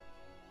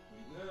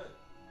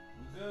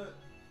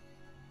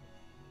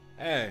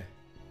Hey.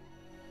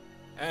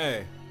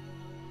 Hey.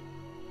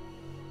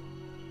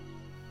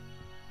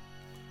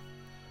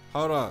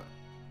 Hold up.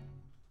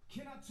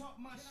 Can I talk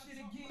my shit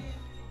again?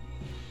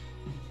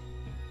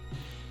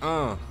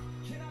 Uh.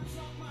 Can I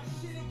talk my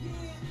shit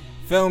again?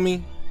 Feel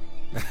me?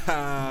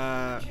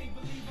 Can't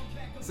believe I'm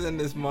back up. Send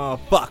this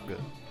motherfucker.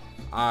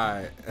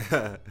 Alright.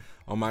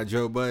 On my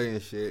Joe Budden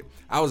shit.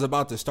 I was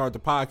about to start the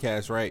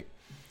podcast, right?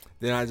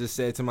 Then I just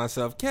said to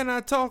myself, can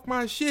I talk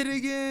my shit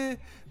again?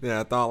 Then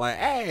I thought like,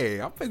 hey,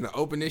 I'm finna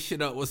open this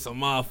shit up with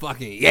some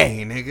motherfucking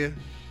yay, nigga.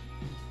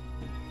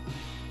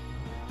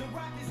 The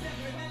rock is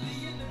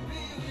definitely in the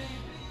building.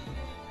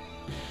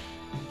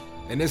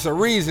 And it's a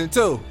reason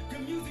too. The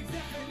music's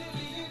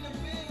definitely in the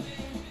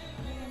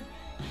building.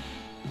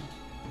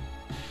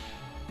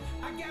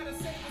 I gotta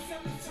say what's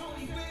up to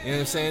Tony Will. You know what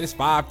I'm saying? It's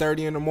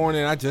 5:30 in the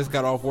morning. I just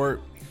got off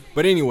work.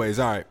 But anyways,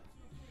 all right.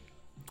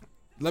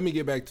 Let me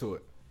get back to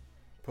it.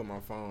 Put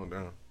my phone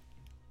down.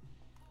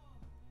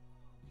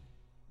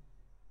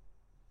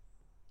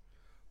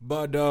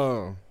 But,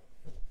 oh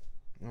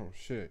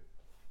shit.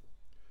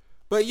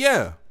 But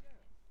yeah.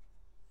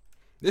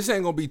 This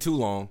ain't gonna be too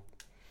long.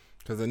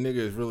 Because the nigga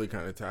is really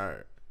kind of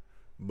tired.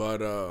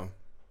 But,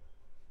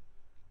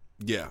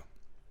 yeah.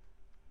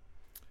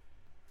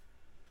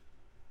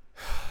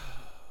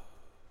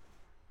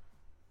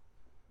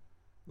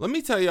 Let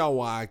me tell y'all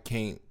why I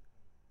can't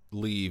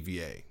leave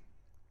Ye.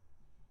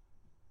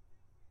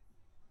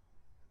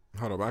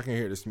 Hold up, I can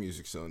hear this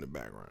music still in the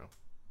background.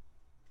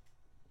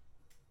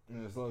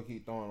 And it's low key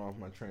throwing off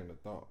my train of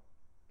thought.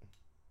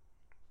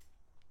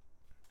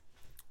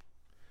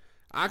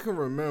 I can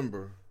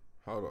remember.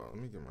 Hold on,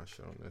 let me get my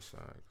shit on this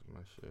side. Cause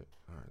my shit.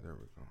 Alright, there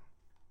we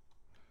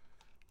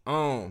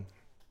go.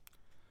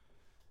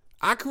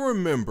 I can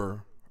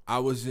remember I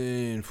was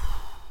in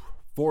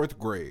 4th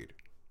grade.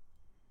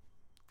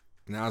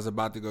 And I was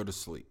about to go to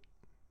sleep.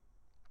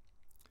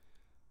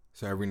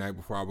 So every night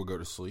before I would go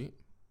to sleep,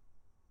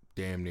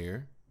 damn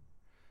near,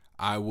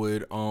 I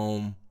would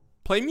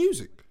play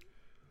music.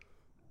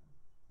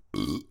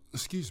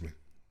 Excuse me.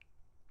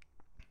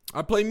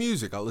 I play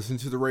music. I listen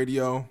to the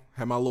radio,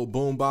 have my little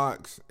boom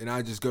box, and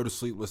I just go to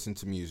sleep, listen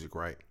to music,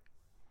 right?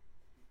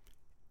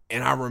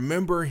 And I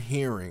remember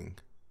hearing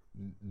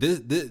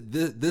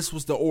this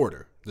was the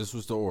order. This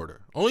was the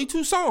order. Only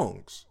 2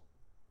 songs.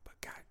 But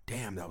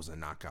goddamn, that was a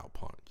knockout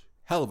punch.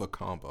 Hell of a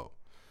combo.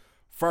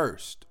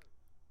 First,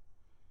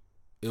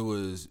 it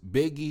was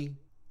Biggie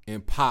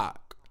and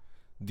Pac.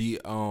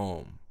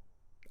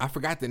 I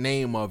forgot the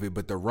name of it,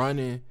 but the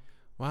running.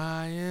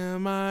 Why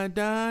am I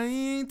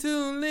dying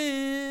to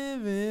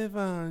live if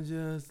I'm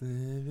just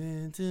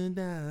living to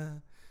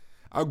die?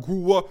 I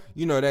grew up,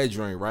 you know that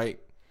joint, right?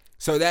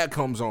 So that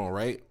comes on,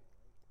 right?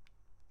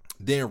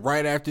 Then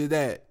right after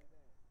that,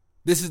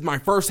 this is my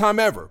first time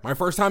ever.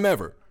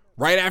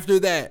 Right after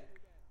that,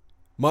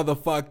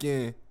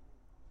 motherfucking.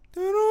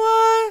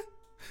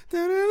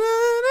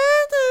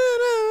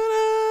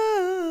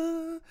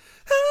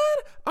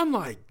 I'm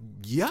like,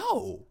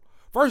 yo.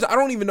 First, I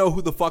don't even know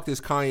who the fuck this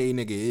Kanye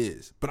nigga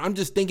is. But I'm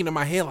just thinking in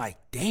my head like,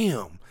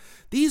 damn.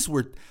 These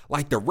were,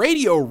 like, the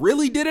radio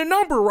really did a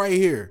number right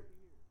here.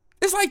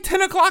 It's like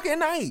 10 o'clock at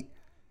night.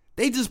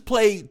 They just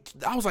played,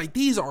 I was like,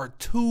 these are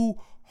 2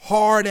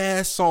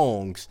 hard-ass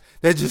songs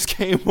that just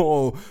came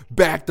on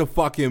back to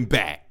fucking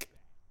back.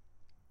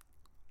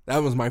 That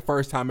was my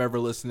first time ever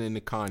listening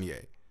to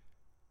Kanye.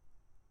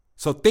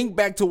 So think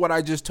back to what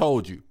I just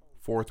told you.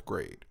 4th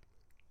grade.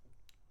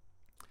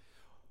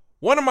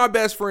 One of my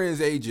best friends,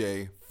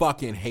 AJ,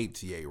 fucking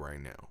hates Ye right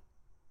now.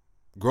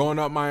 Growing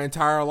up my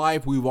entire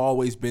life, we've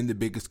always been the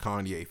biggest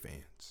Kanye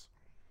fans.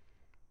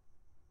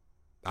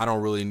 I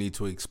don't really need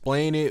to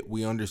explain it.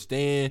 We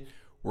understand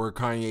where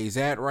Kanye's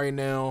at right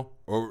now.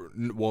 Or,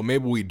 well,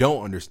 maybe we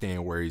don't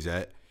understand where he's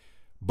at.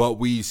 But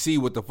we see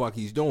what the fuck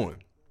he's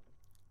doing.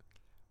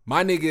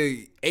 My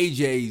nigga,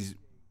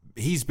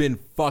 he's been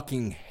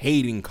fucking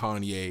hating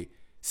Kanye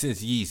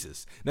since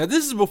Yeezus. Now,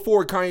 this is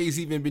before Kanye's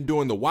even been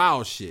doing the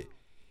wild shit.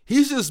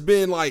 He's just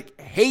been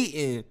like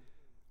hating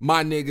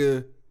my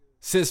nigga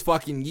since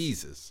fucking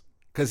Yeezus.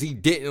 Because he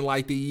didn't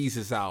like the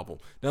Yeezus album.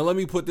 Now let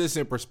me put this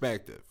in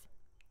perspective.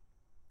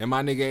 And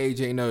my nigga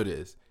AJ know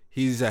this.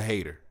 He's a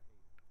hater.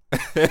 My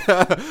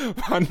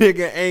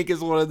nigga Ank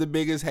is one of the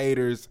biggest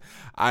haters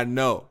I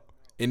know.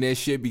 And that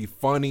shit be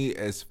funny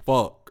as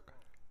fuck.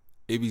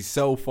 It be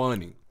so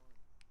funny.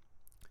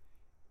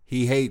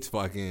 He hates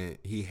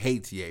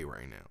Ye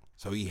right now.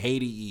 So he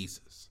hated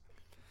Yeezus.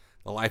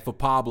 The Life of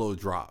Pablo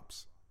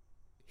drops.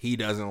 He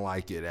doesn't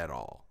like it at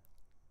all.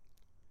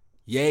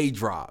 Ye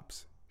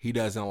drops. He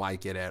doesn't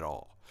like it at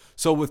all.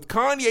 So with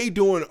Kanye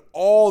doing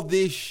all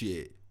this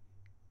shit,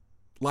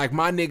 like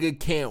my nigga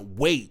can't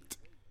wait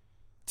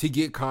to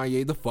get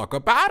Kanye the fuck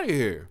up out of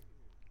here.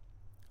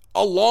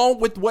 Along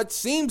with what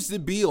seems to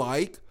be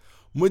like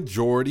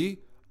majority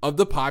of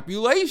the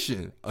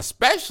population,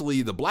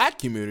 especially the black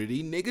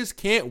community. Niggas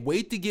can't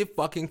wait to get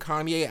fucking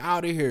Kanye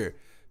out of here.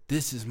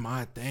 This is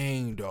my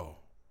thing though.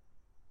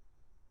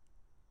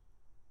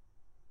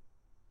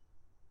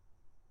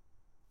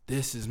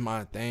 This is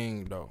my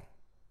thing, though.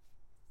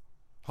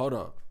 Hold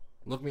up.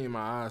 Look me in my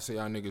eyes, say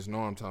y'all niggas know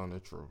I'm telling the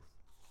truth.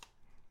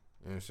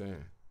 You know what I'm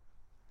saying?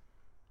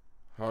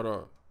 Hold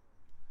up.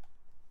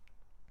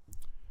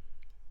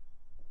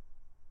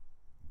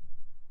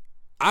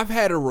 I've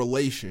had a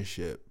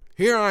relationship.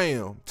 Here I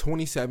am,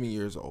 27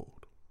 years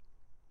old.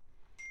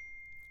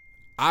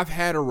 I've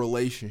had a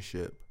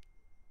relationship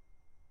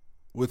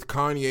with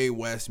Kanye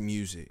West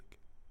music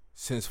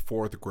since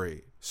 4th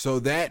grade. So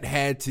that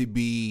had to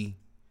be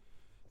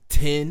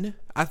 10,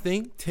 I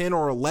think. 10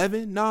 or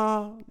 11.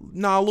 Nah,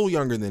 a little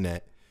younger than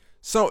that.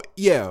 So,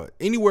 yeah,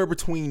 anywhere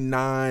between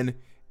 9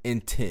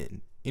 and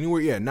 10.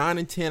 9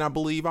 and 10, I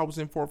believe I was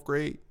in 4th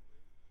grade.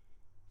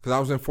 Because I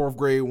was in 4th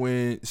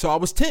grade so I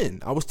was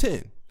 10.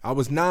 I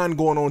was 9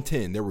 going on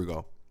 10. There we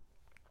go.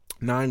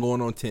 9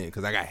 going on 10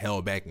 because I got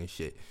held back and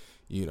shit.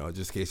 You know,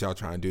 just in case y'all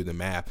trying to do the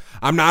math.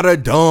 I'm not a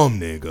dumb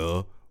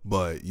nigga,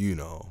 but, you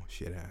know,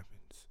 shit happens.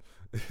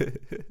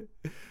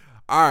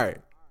 All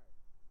right.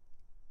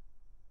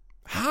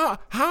 How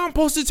I'm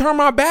supposed to turn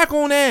my back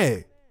on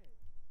that?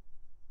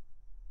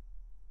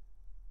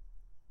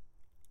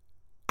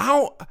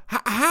 How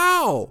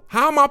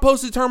am I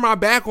supposed to turn my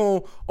back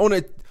on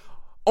a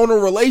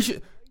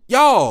relation?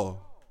 Y'all,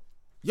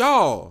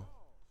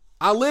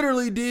 I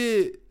literally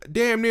did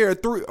damn near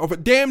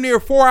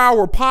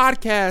 4-hour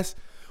podcast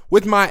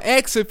with my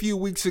ex a few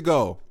weeks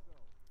ago.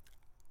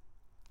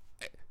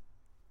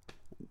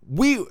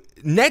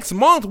 Next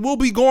month we'll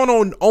be going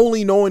on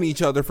only knowing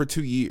each other for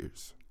 2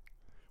 years.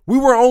 We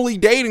were only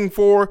dating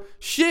for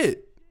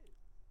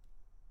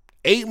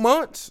 8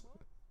 months.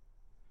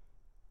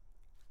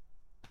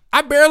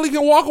 I barely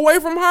can walk away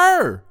from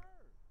her.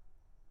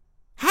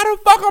 How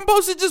the fuck I'm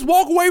supposed to just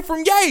walk away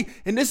from Ye?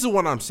 And this is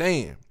what I'm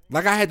saying.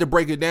 Like, I had to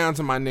break it down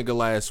to my nigga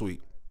last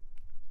week.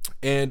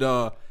 And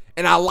I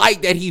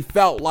like that he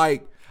felt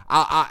like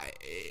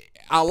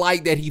I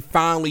like that he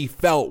finally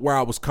felt where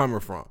I was coming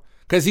from.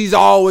 Cause he's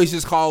always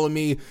just calling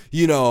me,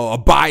 you know, a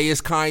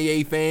biased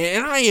Kanye fan.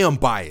 And I am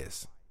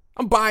biased.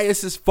 I'm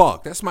biased as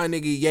fuck. That's my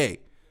nigga Ye.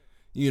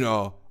 You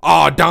know,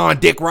 Don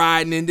dick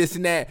riding and this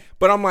and that.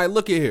 But I'm like,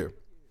 look at here.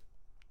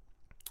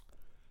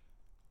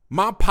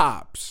 My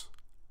pops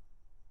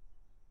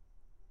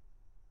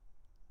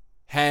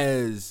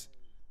I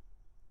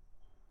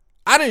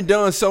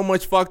done so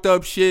much fucked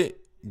up shit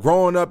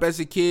growing up as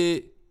a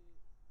kid.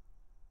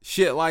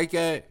 Shit like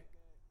that.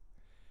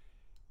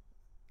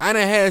 I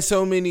done had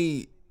so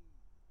many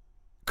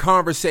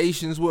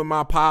conversations with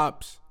my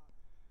pops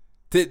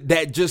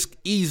that just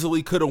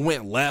easily could have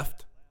went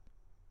left.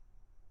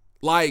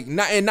 Like,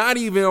 not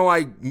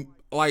even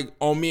like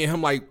on me and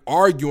him like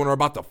arguing or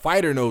about to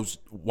fight or no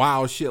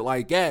wild shit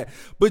like that.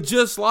 But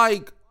just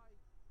like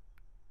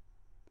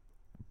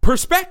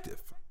perspective.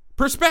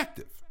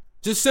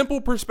 Just simple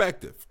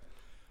perspective.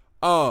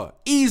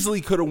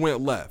 Easily could have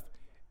went left.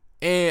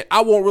 And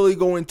I won't really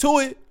go into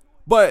it,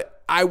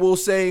 but I will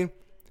say,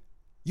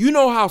 you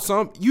know how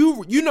some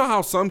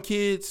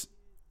kids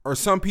or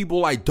some people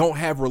like don't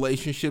have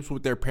relationships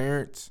with their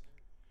parents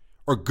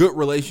or good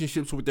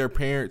relationships with their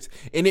parents.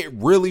 And it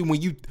really,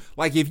 when you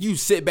like, if you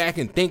sit back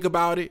and think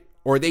about it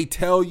or they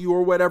tell you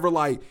or whatever,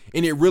 like,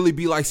 and it really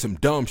be like some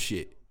dumb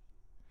shit.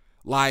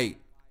 Like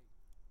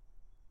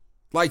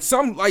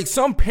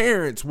some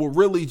parents will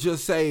really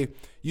just say,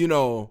 you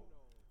know,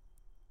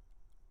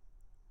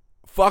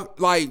 fuck,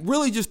 like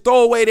really just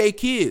throw away their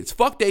kids.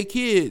 Fuck their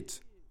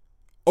kids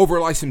over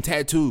like some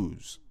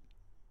tattoos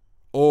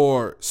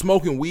or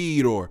smoking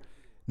weed or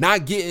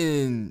not,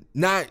 you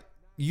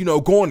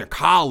know, going to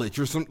college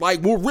or something.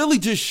 Like, we'll really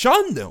just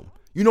shun them.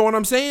 You know what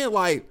I'm saying?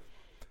 Like,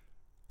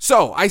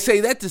 so I say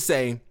that to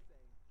say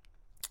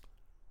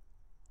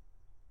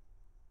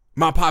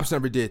my pops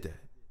never did that.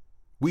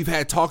 We've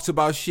had talks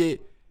about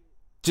shit,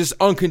 just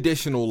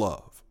unconditional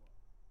love.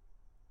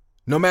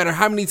 No matter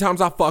how many times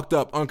I fucked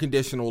up,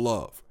 unconditional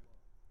love.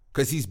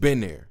 Because he's been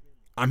there.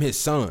 I'm his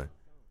son.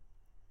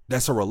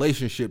 That's a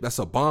relationship. That's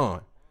a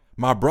bond.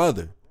 My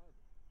brother.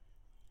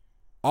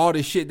 All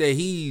the shit that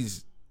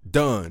he's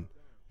done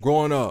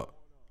growing up.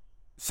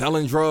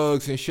 Selling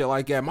drugs and shit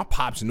like that. My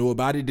pops knew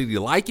about it. Did he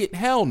like it?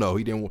 Hell no.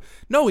 He didn't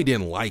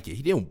like it.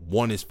 He didn't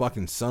want his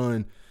fucking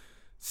son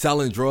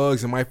selling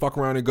drugs and might fuck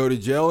around and go to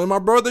jail. And my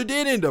brother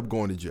did end up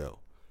going to jail.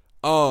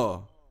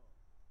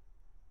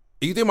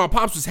 You think my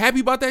pops was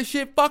happy about that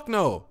shit? Fuck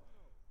no.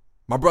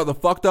 My brother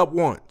fucked up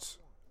once.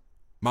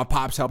 My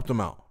pops helped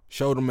him out.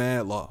 Showed him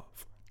mad love.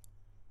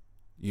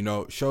 You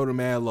know, showed him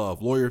mad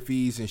love. Lawyer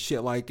fees and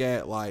shit like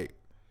that. Like,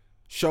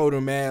 showed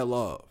him mad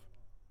love.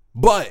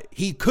 But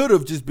he could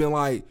have just been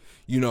like,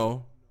 you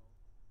know,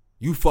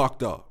 you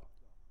fucked up.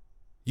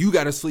 You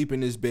got to sleep in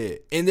this bed.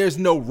 And there's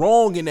no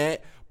wrong in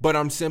that. But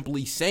I'm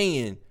simply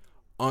saying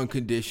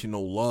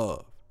unconditional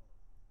love.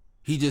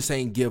 He just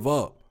ain't give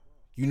up.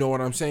 You know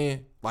what I'm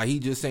saying? Like, he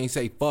just ain't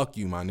say, fuck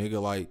you, my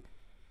nigga. Like,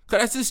 cause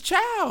that's his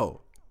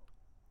child.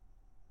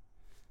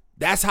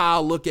 That's how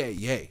I look at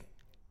Ye.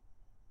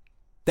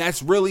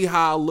 That's really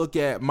how I look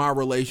at my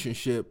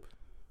relationship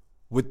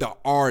with the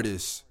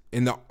artist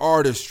and the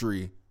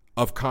artistry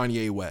of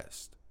Kanye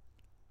West.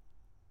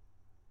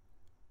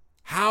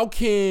 I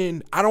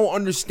don't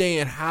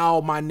understand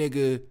how my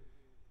nigga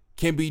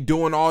can be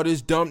doing all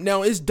this dumb.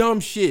 Now, it's dumb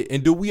shit.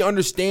 And do we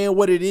understand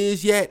what it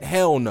is yet?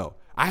 Hell no.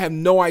 I have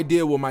no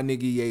idea what my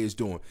nigga Ye is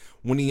doing.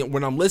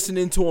 When I'm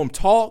listening to him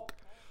talk,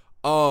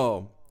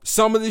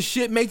 some of this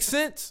shit makes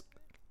sense.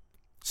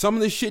 Some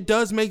of this shit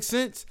does make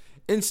sense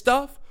and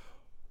stuff.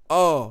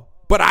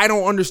 But I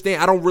don't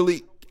understand. I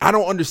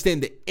don't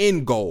understand the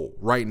end goal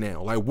right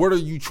now. Like, what are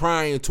you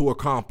trying to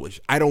accomplish?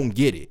 I don't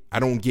get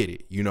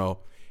it, you know?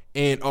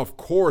 And of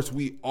course,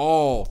 we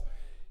all,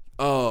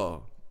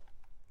 come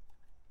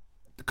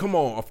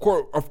on.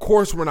 Of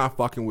course we're not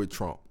fucking with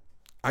Trump.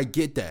 I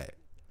get that.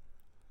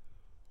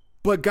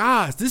 But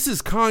guys, this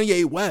is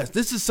Kanye West.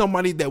 This is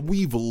somebody that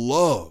we've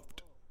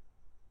loved.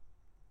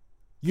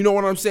 You know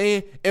what I'm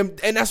saying? And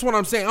that's what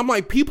I'm saying. I'm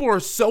like, people are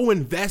so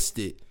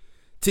invested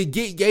to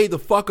get Ye the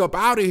fuck up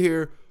out of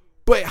here.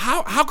 But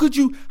how could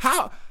you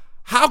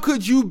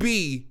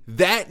be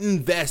that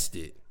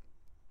invested?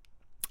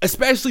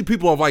 Especially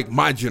people of like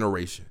my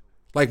generation,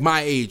 like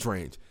my age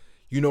range.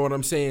 You know what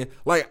I'm saying?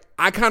 Like,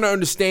 I kind of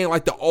understand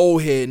like the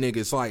old head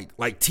niggas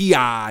like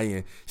T.I.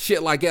 and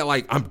shit like that.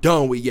 Like, I'm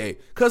done with Ye.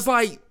 Cause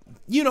like,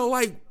 you know,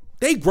 like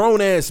they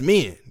grown ass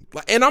men.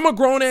 And I'm a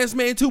grown ass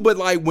man too, but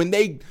like when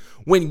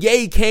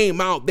Ye came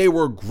out, they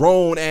were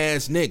grown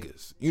ass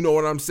niggas. You know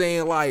what I'm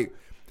saying? Like,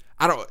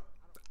 I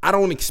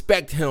don't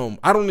expect him.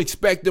 I don't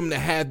expect them to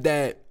have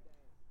that,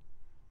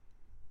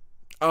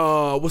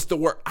 what's the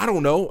word? I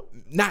don't know.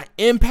 Not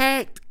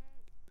impact.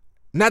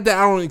 Not that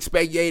I don't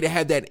expect Ye to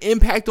have that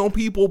impact on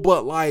people,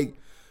 but like,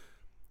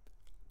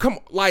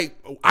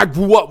 I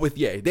grew up with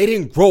Ye. They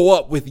didn't grow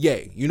up with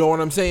Ye. You know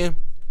what I'm saying?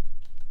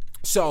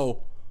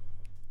 So,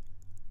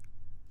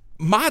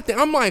 my thing,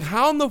 I'm like,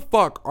 how in the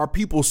fuck are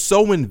people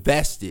so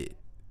invested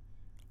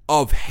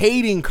of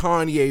hating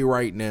Kanye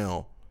right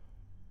now,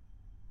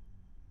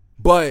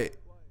 but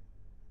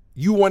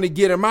you want to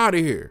get him out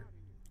of here?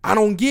 I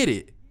don't get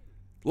it.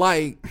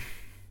 Like,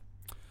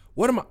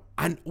 what am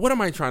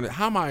I trying to,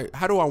 how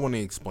do I want to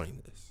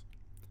explain this?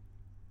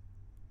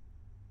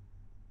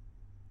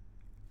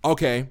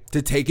 Okay,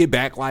 to take it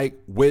back, like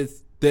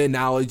with the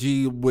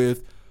analogy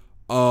with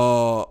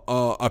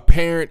a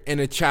parent and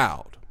a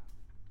child.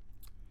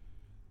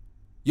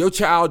 Your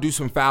child do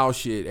some foul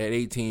shit at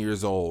 18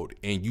 years old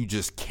and you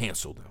just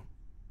cancel them.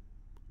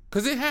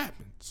 Because it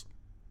happens.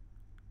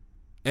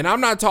 And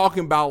I'm not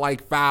talking about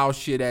like foul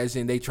shit as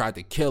in they tried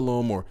to kill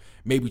him or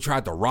maybe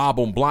tried to rob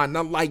him blind.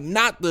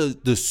 Not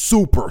the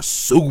super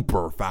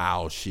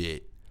foul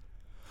shit.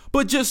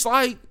 But just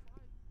like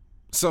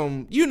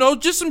some, you know,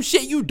 just some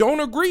shit you don't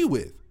agree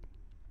with.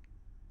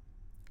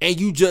 And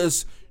you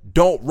just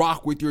don't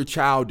rock with your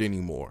child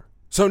anymore.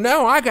 So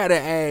now I gotta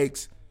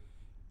ask,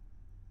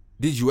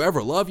 did you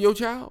ever love your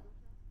child?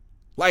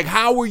 Like,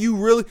 how were you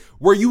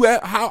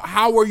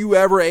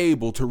ever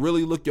able to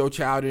really look your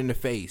child in the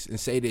face and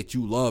say that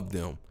you loved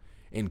them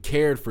and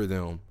cared for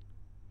them?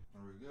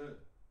 Are we good?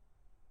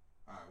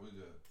 All right, we're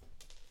good.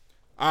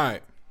 All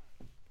right.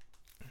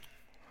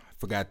 I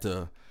forgot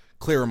to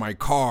clear my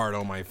card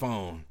on my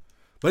phone.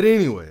 But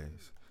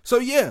anyways, so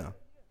yeah.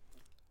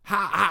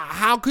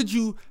 How could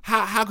you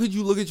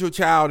look at your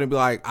child and be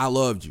like, I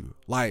loved you?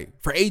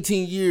 Like, for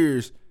 18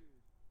 years,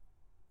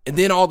 and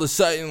then all of a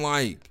sudden,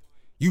 like,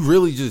 you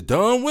really just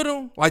done with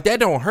them? Like, that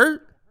don't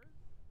hurt?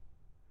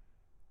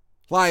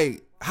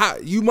 Like, how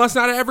you must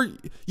not have ever,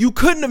 you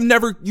couldn't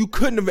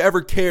have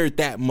ever cared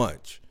that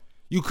much.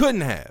 You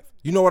couldn't have.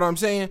 You know what I'm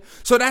saying?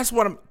 So that's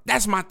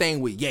my thing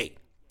with Ye.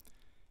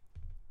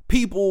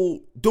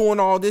 People doing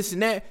all this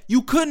and that,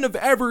 you couldn't have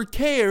ever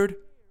cared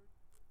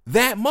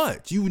that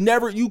much. You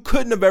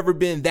couldn't have ever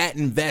been that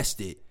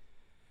invested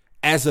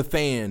as a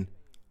fan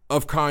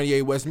of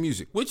Kanye West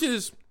music, which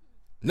is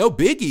no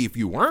biggie if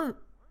you weren't.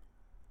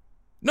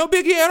 No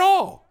biggie at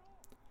all.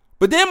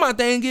 But then my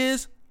thing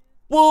is,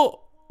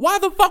 well, why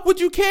the fuck would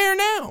you care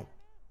now?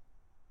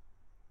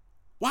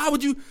 Why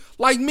would you,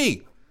 like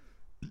me,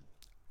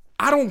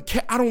 I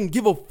don't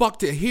give a fuck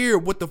to hear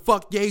what the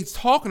fuck Ye's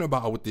talking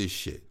about with this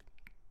shit.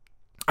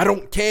 I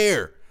don't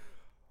care.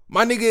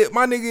 My nigga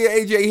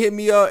AJ hit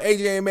me up,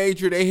 AJ and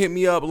Major, they hit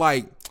me up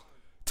like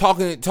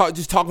talking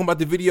about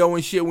the video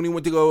and shit when he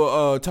went to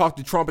go talk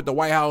to Trump at the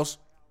White House.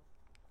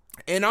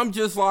 And I'm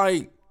just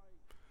like,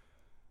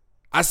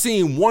 I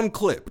seen one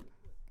clip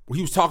where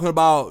he was talking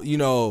about, you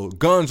know,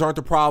 guns aren't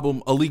the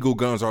problem, illegal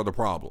guns are the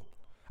problem.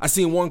 I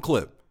seen one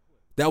clip.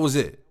 That was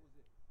it.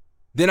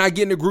 Then I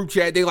get in the group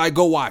chat, they like,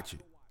 go watch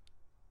it.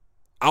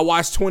 I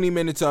watched 20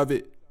 minutes of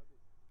it.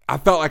 I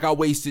felt like I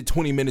wasted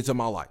 20 minutes of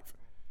my life.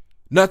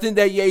 Nothing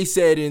that Ye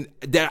said, and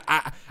that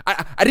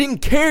I didn't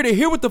care to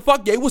hear what the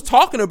fuck Ye was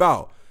talking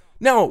about.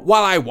 Now,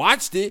 while I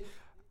watched it,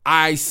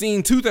 I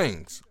seen two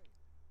things.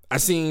 I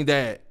seen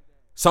that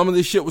some of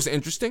this shit was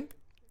interesting.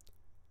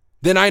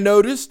 Then I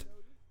noticed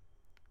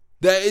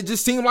that it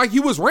just seemed like he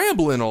was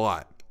rambling a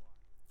lot.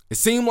 It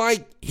seemed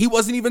like he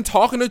wasn't even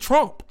talking to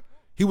Trump.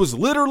 He was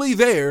literally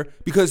there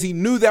because he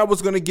knew that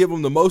was going to give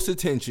him the most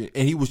attention,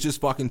 and he was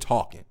just fucking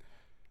talking.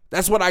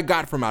 That's what I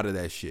got from out of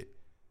that shit.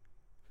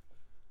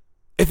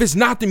 If it's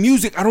not the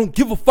music, I don't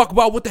give a fuck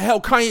about what the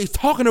hell Kanye's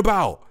talking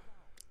about.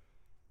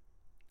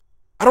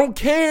 I don't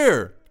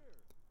care.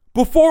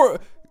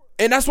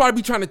 And that's why I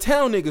be trying to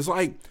tell niggas,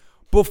 like,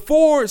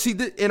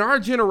 in our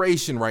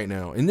generation right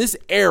now, in this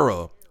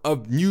era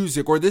of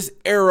music or this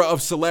era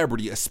of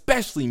celebrity,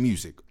 especially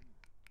music,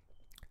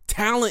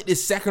 talent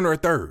is second or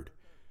third.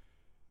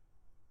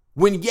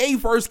 When Ye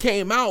first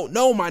came out,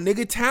 no, my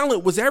nigga,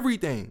 talent was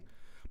everything.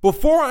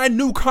 Before I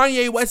knew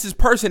Kanye West's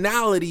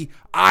personality,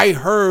 I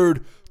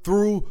heard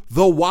Through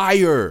the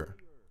Wire.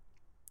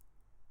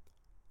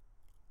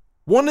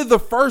 One of the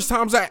first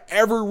times I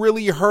ever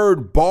really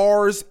heard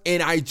bars,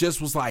 and I just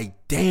was like,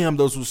 damn,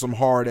 those were some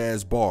hard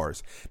ass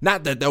bars.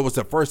 Not that was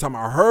the first time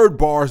I heard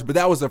bars, but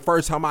that was the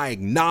first time I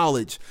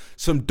acknowledged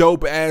some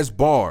dope ass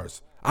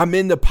bars. I'm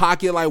in the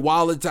pocket like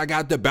wallets. I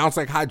got to bounce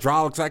like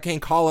hydraulics. I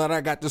can't call it.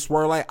 I got to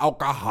swirl like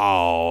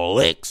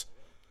alcoholics.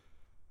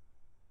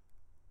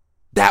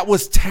 That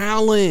was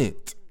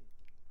talent.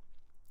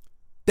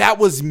 That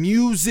was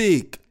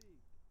music.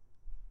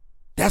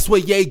 That's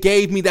what Ye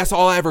gave me. That's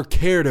all I ever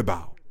cared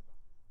about.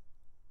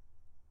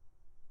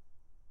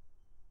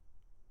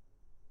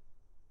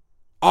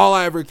 All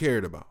I ever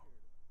cared about.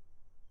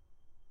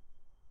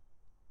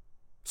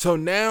 So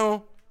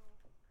now,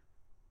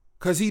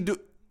 cause he do.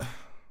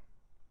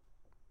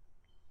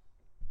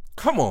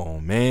 Come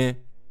on, man.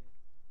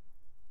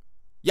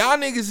 Y'all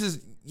niggas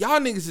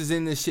is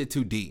in this shit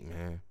too deep,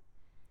 man.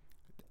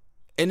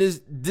 And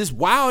this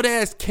wild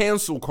ass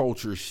cancel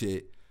culture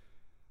shit.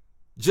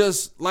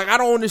 Just like, I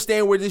don't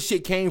understand where this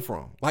shit came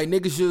from. Like,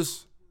 niggas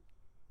just,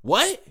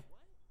 what?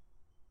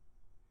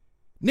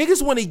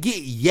 Niggas want to get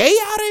Ye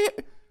out of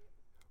here?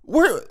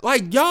 We're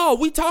like, y'all,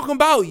 we talking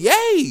about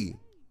Ye.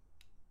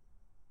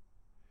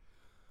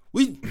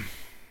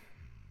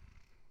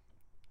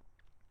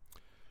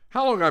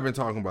 How long have I been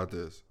talking about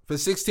this? For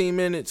 16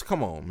 minutes?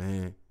 Come on,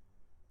 man.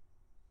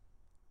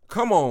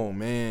 Come on,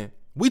 man.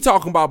 We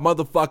talking about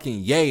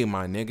motherfucking Ye,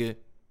 my nigga.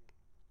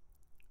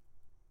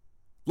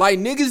 Like,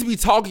 niggas be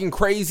talking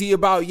crazy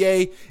about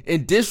Ye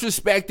and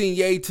disrespecting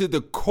Ye to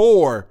the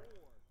core.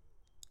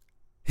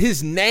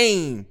 His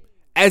name,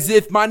 as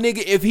if, my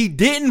nigga, if he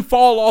didn't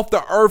fall off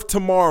the earth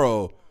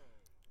tomorrow,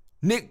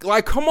 Nick,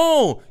 like, come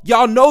on.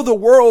 Y'all know the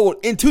world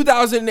in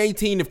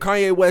 2018, if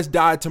Kanye West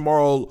died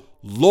tomorrow,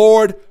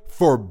 Lord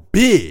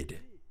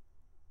forbid.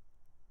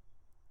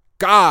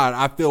 God,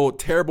 I feel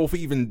terrible for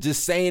even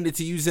just saying it,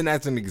 to using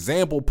as an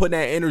example, putting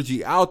that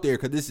energy out there,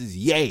 because this is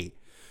Ye.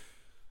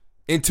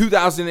 In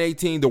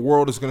 2018, the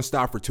world is going to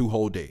stop for 2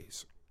 whole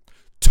days.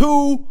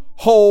 2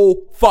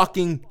 whole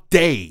fucking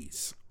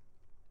days.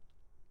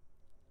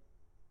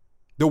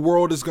 The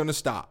world is going to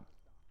stop.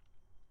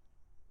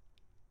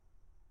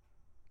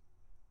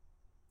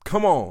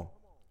 Come on.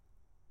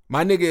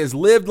 My nigga has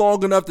lived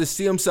long enough to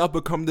see himself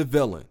become the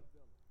villain.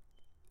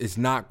 It's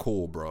not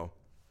cool, bro.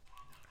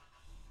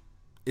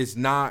 It's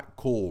not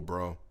cool,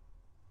 bro.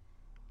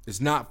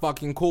 It's not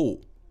fucking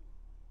cool.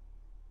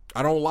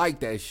 I don't like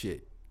that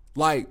shit.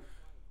 Like,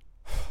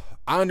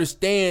 I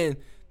understand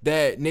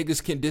that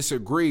niggas can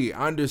disagree.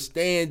 I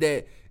understand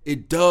that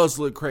it does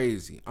look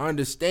crazy. I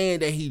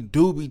understand that he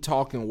do be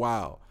talking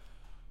wild.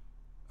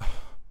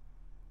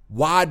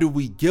 Why do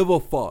we give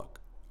a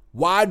fuck?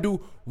 Why the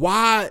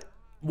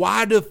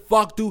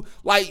fuck do,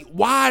 like,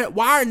 why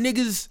are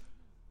niggas,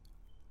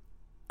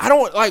 I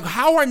don't, like,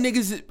 how are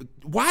niggas,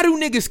 why do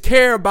niggas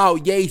care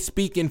about Ye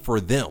speaking for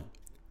them?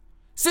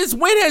 Since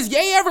when has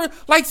Ye ever,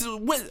 like,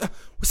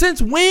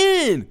 since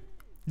when?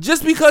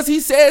 Just because he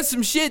said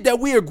some shit that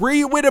we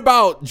agree with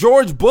about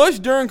George Bush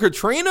during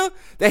Katrina,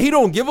 that he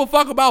don't give a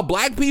fuck about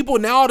black people,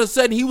 now all of a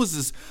sudden he was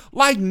just,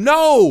 like,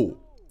 no.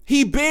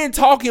 He been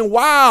talking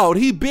wild.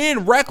 He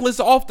been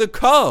reckless off the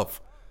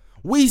cuff.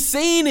 We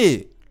seen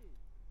it.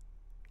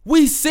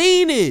 We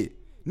seen it.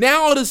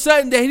 Now all of a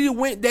sudden that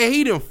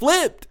he done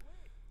flipped.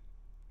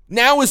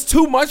 Now it's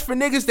too much for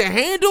niggas to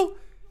handle.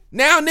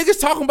 Now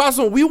niggas talking about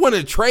some, we want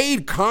to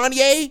trade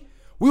Kanye.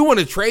 We want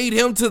to trade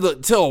him to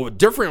a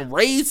different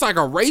race, like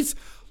a race,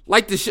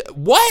 like the shit.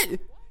 What?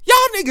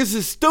 Y'all niggas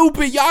is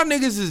stupid. Y'all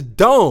niggas is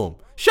dumb.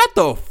 Shut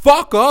the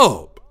fuck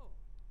up.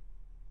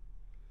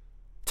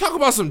 Talk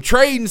about some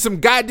trading some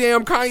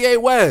goddamn Kanye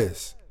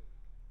West.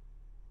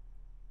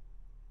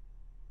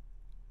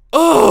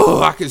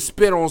 Ugh, I can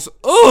spit on some.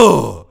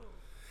 Ugh.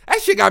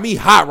 That shit got me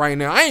hot right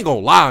now. I ain't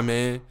gonna lie,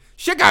 man.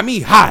 Shit got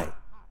me hot.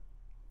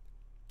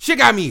 Shit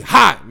got me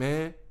hot,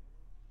 man.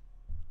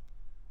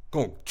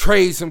 Gonna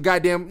trade some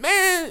goddamn,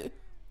 man.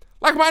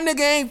 Like my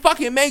nigga ain't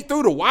fucking make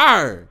Through the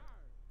Wire.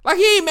 Like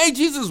he ain't made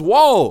Jesus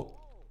Walk.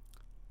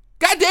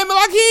 Goddamn it,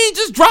 like he ain't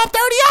just dropped 30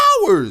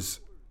 hours.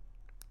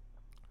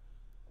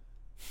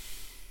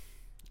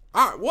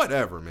 All right,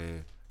 whatever,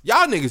 man.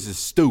 Y'all niggas is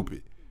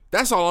stupid.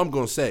 That's all I'm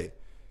gonna say.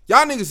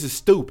 Y'all niggas is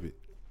stupid.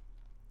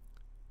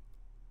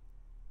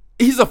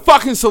 He's a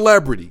fucking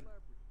celebrity.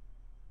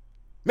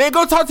 Man,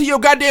 go talk to your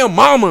goddamn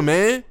mama,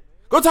 man.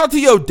 Go talk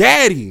to your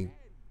daddy.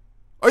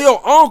 Or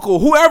your uncle,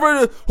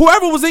 whoever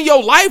was in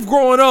your life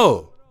growing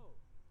up.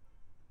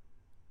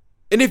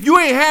 And if you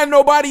ain't had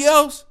nobody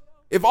else,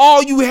 If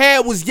all you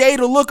had was Ye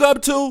to look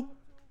up to,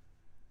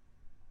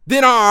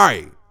 then all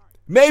right.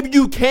 Maybe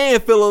you can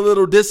feel a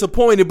little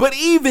disappointed, but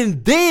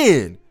even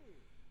then,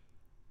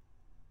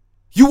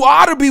 you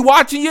ought to be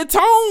watching your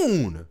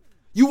tone.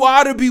 You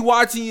ought to be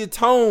watching your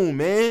tone,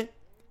 man.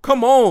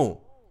 Come on.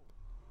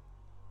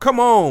 Come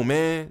on,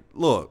 man.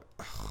 Look.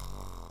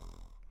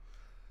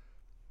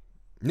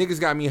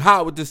 Niggas got me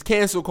hot with this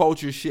cancel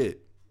culture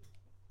shit.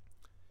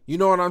 You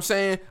know what I'm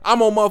saying?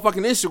 I'm on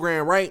motherfucking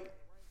Instagram, right?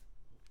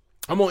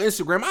 I'm on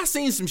Instagram. I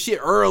seen some shit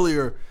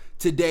earlier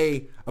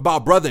today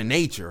about Brother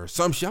Nature or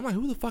some shit. I'm like,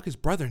 who the fuck is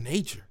Brother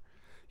Nature?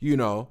 You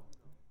know?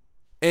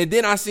 And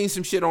then I seen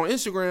some shit on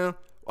Instagram.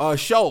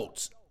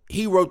 Schultz,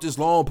 he wrote this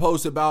long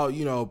post about,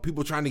 you know,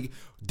 people trying to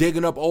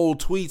digging up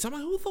old tweets. I'm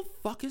like, who the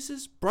fuck is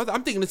this brother?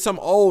 I'm thinking it's some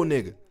old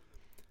nigga.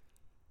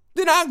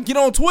 Then I get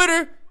on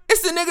Twitter.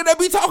 It's the nigga that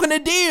be talking to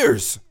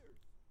deers.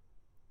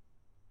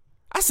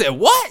 I said,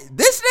 what?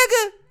 This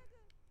nigga?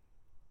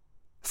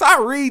 So I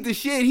read the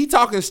shit. He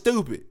talking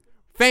stupid.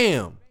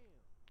 Fam.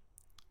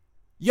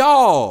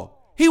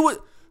 Y'all. He was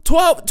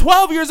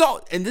 12 years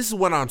old. And this is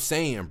what I'm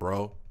saying,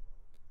 bro.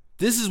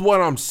 This is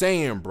what I'm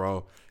saying,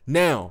 bro.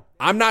 Now,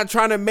 I'm not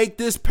trying to make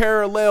this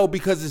parallel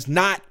because it's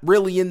not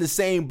really in the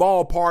same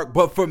ballpark.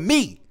 But for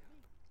me,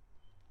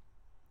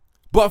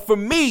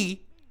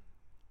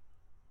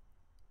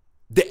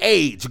 the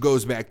age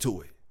goes back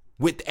to it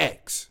with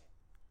X.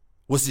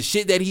 Was the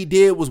shit that he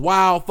did was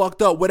wild,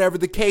 fucked up, whatever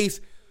the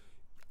case.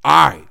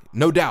 All right,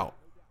 no doubt.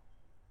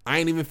 I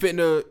ain't even fitting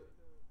to.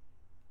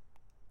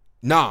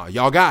 Nah,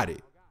 y'all got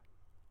it.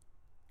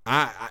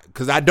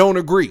 Because I don't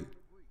agree.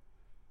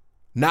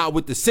 Not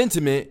with the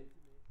sentiment,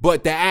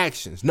 but the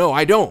actions. No,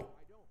 I don't.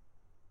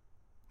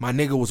 My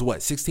nigga was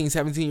what, 16,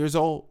 17 years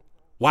old?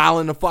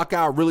 Wilding the fuck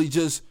out, really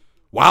just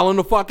wilding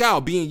the fuck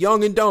out, being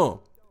young and dumb.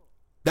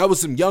 That was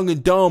some young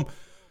and dumb,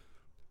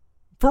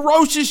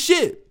 ferocious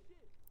shit.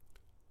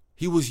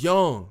 He was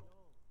young.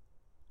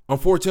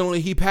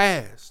 Unfortunately, he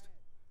passed.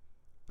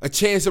 A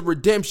chance of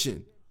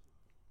redemption.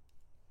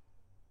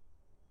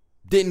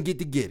 Didn't get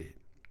to get it.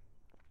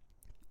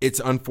 It's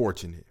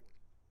unfortunate.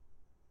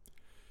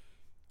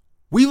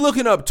 We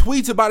looking up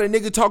tweets about a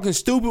nigga talking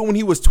stupid when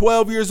he was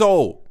 12 years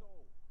old.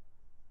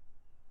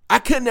 I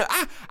can't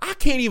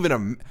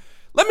even,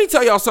 let me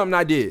tell y'all something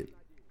I did.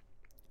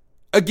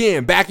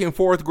 Again, back in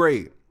 4th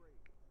grade.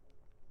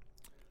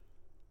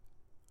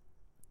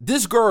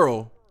 This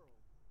girl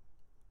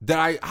that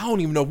I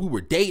don't even know if we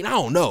were dating. I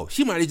don't know.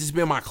 She might have just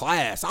been in my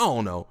class. I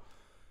don't know.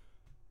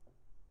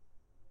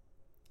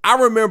 I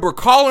remember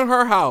calling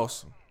her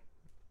house.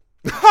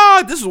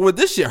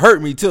 This shit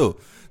hurt me too.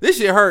 This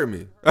shit hurt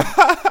me.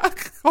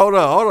 Hold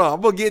on.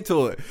 I'm going to get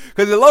to it.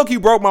 Because it low-key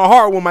broke my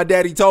heart when my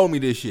daddy told me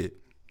this shit.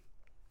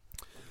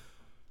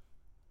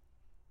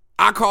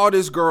 I called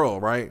this girl,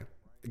 right?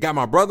 Got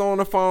my brother on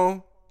the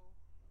phone.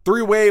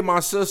 3-way my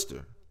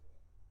sister.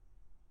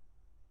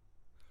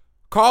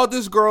 Called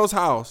this girl's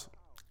house.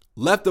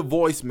 Left a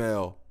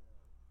voicemail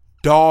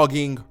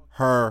dogging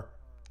her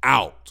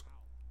out.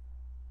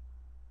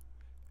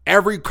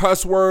 Every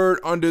cuss word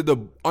under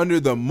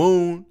the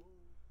moon.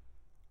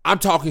 I'm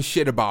talking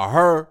shit about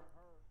her.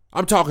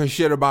 I'm talking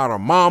shit about her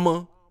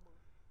mama.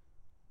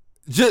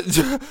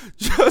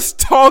 Just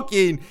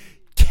talking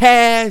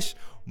cash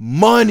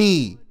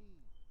money.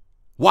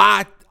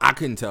 Why? I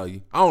couldn't tell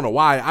you. I don't know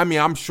why. I mean,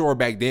 I'm sure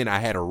back then I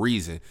had a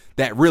reason.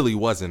 That really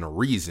wasn't a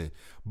reason.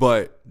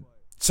 But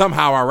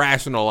somehow I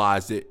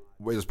rationalized it.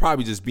 It was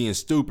probably just being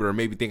stupid or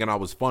maybe thinking I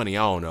was funny.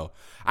 I don't know.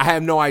 I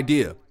have no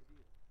idea.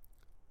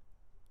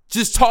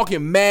 Just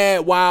talking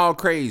mad, wild,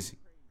 crazy.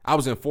 I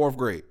was in 4th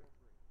grade.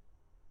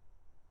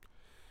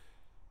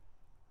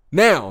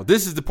 Now,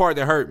 this is the part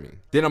that hurt me.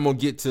 Then I'm going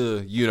to get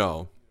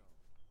to,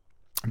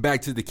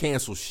 back to the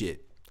cancel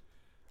shit.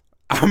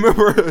 I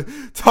remember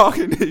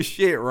talking this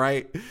shit,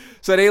 right?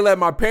 So they let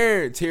my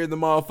parents hear the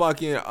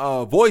motherfucking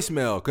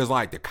voicemail because,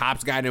 like, the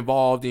cops got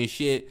involved and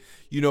shit.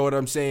 You know what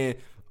I'm saying?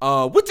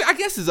 Which I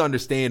guess is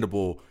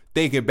understandable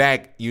thinking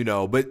back,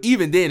 but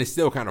even then it's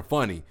still kind of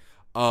funny.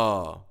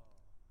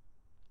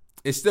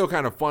 It's still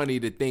kind of funny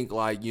to think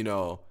like,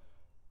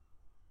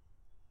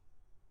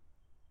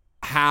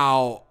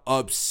 how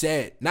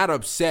not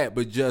upset,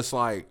 but just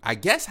like, I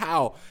guess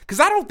how,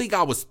 because I don't think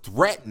I was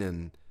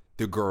threatening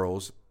the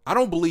girls. I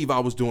don't believe I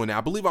was doing that.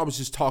 I believe I was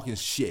just talking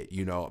shit,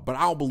 but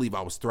I don't believe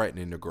I was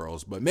threatening the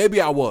girls, but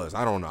maybe I was.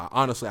 I don't know.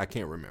 Honestly, I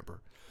can't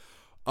remember.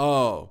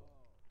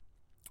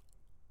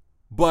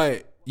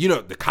 But,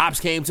 the cops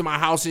came to my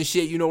house and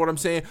shit, you know what I'm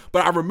saying?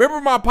 But I remember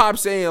my pop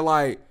saying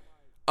like,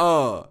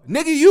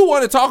 nigga, you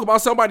want to talk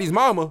about somebody's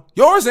mama,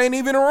 yours ain't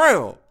even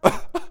around.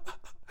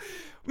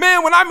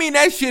 Man, when I mean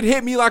that shit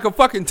hit me like a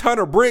fucking ton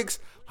of bricks,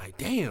 like,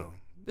 damn,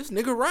 this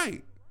nigga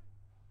right.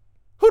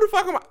 Who the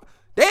fuck am I?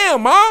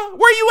 Damn, ma,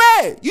 where you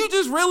at? You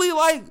just really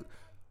like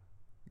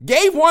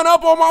gave one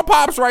up on my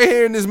pops right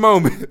here in this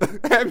moment.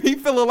 Had me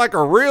feeling like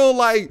a real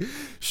like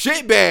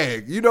shit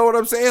bag. You know what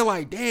I'm saying?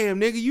 Like, damn,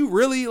 nigga, you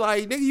really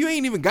like, nigga, you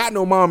ain't even got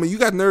no mama. You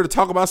got nerve to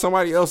talk about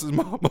somebody else's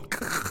mama.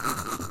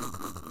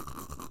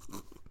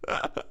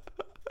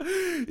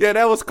 Yeah,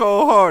 that was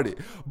cold-hearted.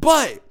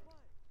 But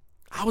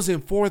I was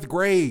in 4th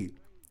grade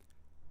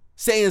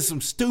saying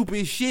some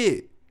stupid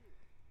shit.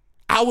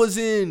 I was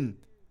in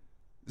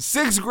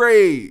 6th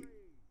grade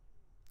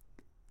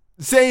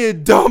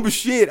saying dumb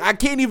shit. I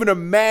can't even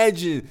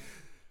imagine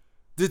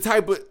the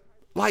type of,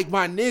 like,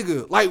 my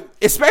nigga, like,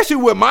 especially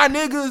with my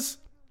niggas,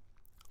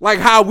 like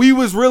how we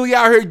was really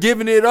out here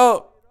giving it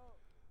up.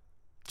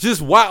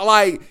 Just what,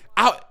 like,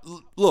 I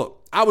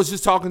was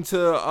just talking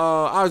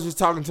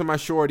to my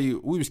shorty.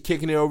 We was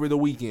kicking it over the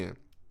weekend.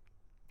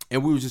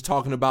 And we were just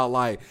talking about,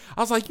 like,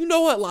 I was like, you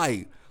know what,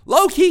 like,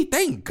 low key,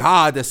 thank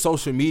God that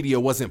social media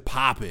wasn't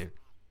popping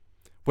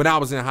when I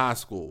was in high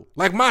school.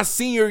 Like, my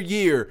senior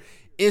year,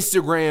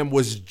 Instagram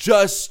was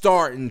just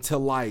starting to,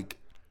 like,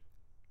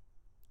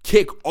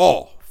 kick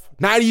off.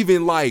 Not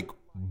even, like,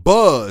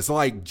 buzz,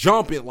 like,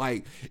 jumping.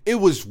 Like, it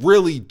was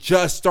really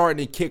just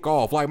starting to kick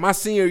off. Like, my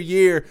senior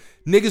year,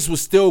 niggas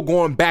was still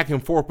going back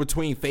and forth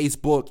between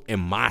Facebook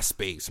and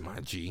MySpace, my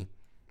G.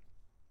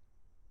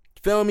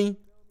 Feel me?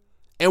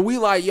 And we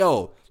like,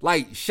 yo,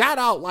 like, shout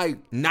out, like,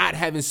 not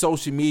having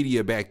social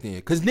media back then.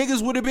 Because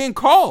niggas would have been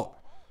caught.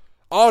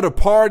 All the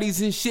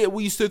parties and shit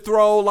we used to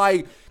throw,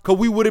 like, because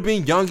we would have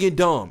been young and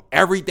dumb.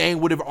 Everything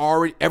would have been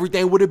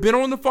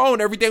on the phone.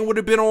 Everything would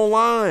have been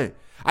online.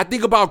 I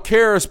think about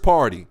Kara's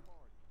party.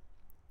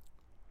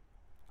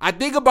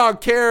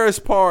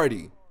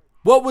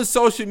 What would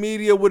social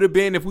media would have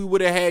been if we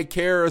would have had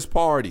Kara's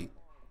party?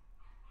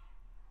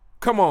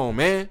 Come on,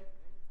 man.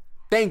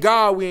 Thank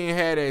God we ain't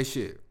had that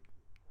shit.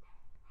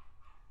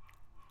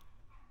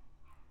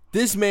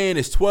 This man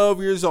is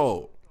 12 years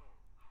old.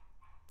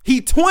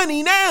 He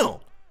 20 now.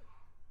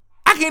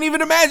 I can't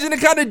even imagine the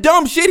kind of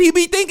dumb shit he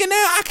be thinking now.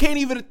 I can't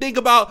even think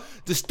about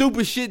the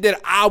stupid shit that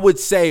I would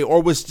say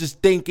or was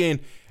just thinking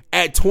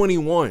at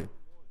 21.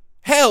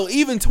 Hell,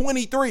 even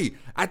 23.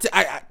 I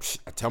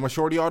tell my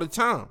shorty all the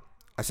time.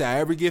 I say, I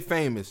ever get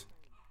famous,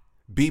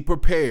 be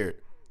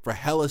prepared for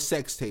hella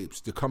sex tapes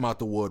to come out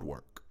the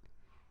woodwork.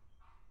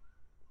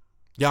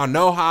 Y'all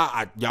know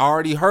how, y'all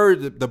already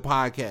heard the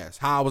podcast,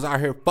 how I was out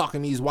here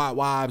fucking these white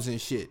wives and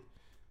shit.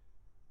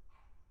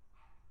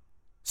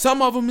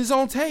 Some of them is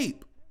on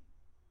tape.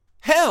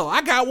 Hell,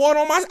 I got one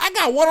on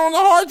the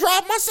hard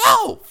drive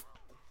myself.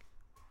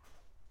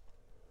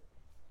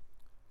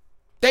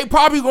 They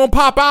probably gonna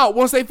pop out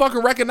once they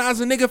fucking recognize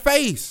a nigga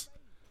face.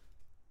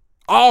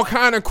 All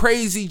kind of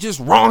crazy,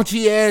 just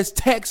raunchy ass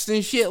text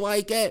and shit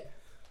like that.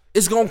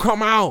 It's gonna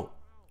come out.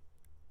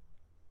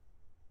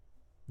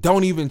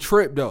 Don't even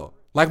trip though.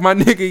 Like my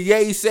nigga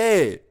Ye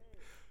said,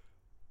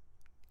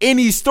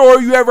 any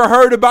story you ever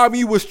heard about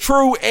me was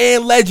true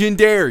and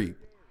legendary.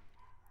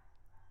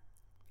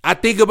 I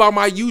think about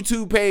my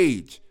YouTube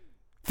page.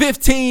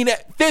 15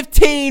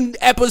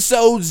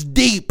 episodes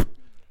deep.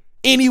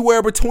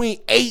 Anywhere between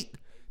 8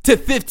 to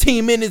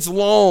 15 minutes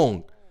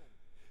long.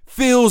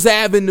 Fields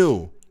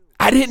Avenue.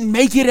 I didn't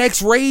make it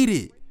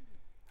X-rated.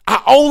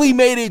 I only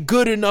made it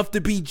good enough to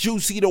be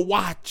juicy to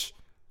watch.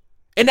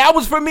 And that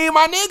was for me and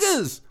my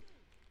niggas.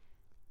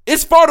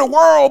 It's for the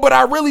world, but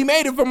I really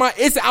made it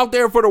it's out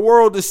there for the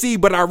world to see,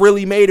 but I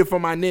really made it for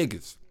my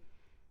niggas.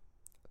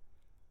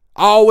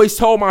 I always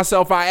told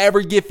myself, if I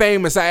ever get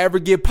famous, I ever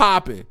get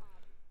popping,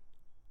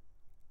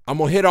 I'm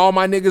going to hit all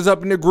my niggas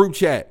up in the group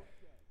chat.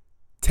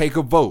 Take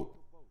a vote.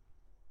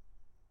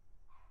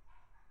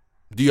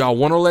 Do y'all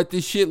want to let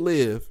this shit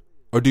live,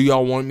 or do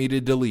y'all want me to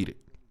delete it?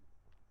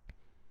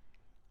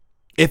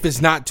 If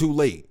it's not too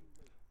late.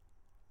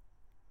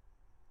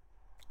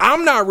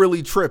 I'm not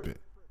really tripping.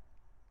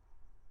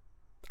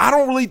 I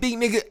don't really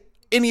think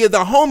any of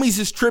the homies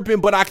is tripping,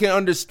 but I can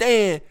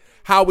understand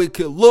how it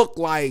could look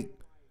like.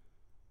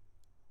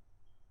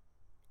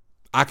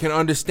 I can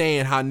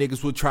understand how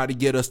niggas would try to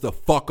get us the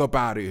fuck up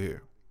out of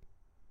here.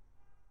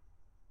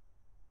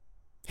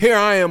 Here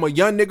I am, a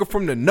young nigga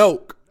from the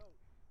Noke.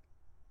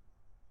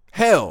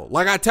 Hell,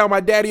 like I tell my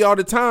daddy all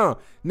the time,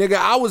 nigga,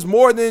 I was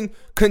more than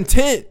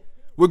content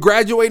with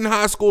graduating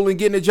high school and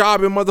getting a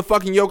job in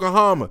motherfucking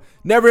Yokohama.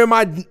 Never in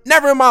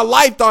my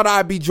life thought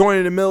I'd be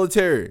joining the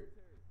military.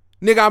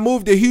 Nigga, I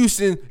moved to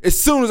Houston as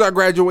soon as I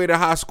graduated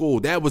high school.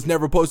 That was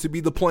never supposed to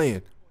be the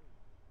plan.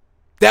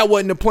 That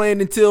wasn't the plan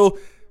until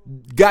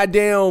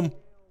goddamn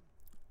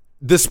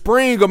the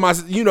spring of my,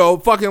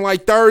 fucking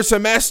like third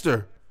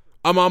semester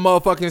of my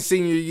motherfucking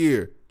senior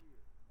year.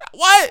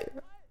 What?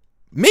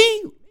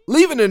 Me?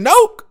 Leaving the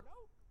Noke?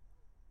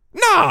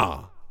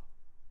 Nah.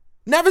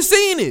 Never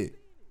seen it.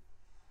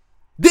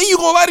 Then you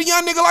gonna let a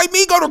young nigga like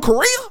me go to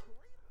Korea?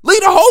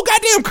 Leave the whole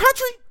goddamn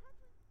country?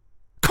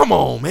 Come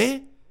on,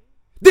 man.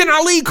 Then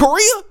I leave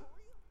Korea?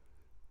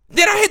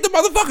 Then I hit the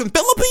motherfucking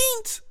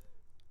Philippines?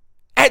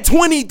 At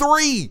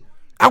 23,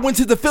 I went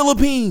to the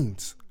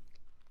Philippines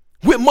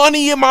with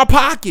money in my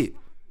pocket.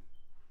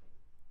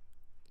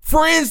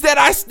 Friends that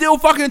I still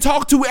fucking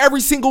talk to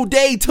every single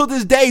day till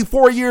this day,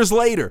 4 years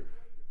later.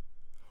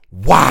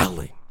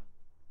 Wildin'.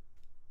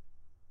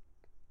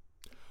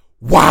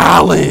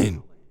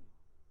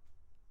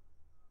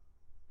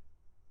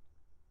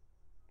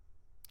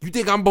 You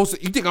think I'm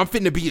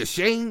finna be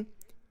ashamed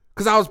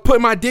Because I was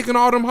putting my dick in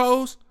all them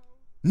hoes?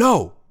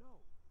 No.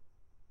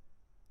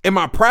 Am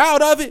I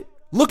proud of it?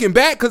 Looking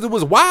back because it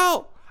was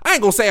wild? I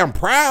ain't gonna say I'm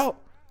proud.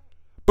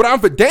 But I'm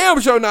for damn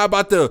sure not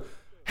about to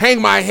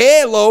hang my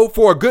head low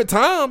for a good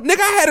time.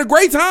 Nigga, I had a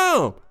great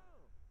time.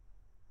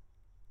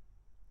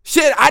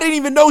 Shit, I didn't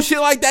even know shit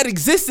like that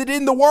existed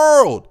in the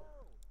world.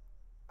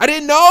 I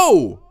didn't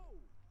know.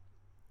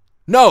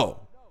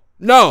 No.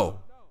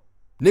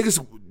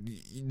 Niggas,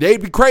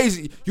 they'd be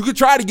crazy. You could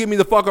try to get me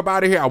the fuck up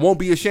out of here. I won't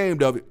be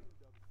ashamed of it.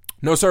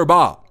 No, sir,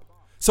 Bob.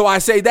 So I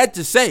say that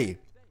to say,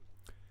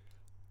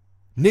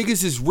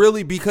 niggas is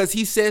really, because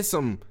he said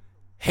some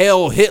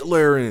Hail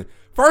Hitler, and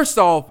first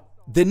off,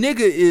 the nigga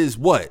is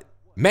what?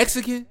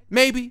 Mexican,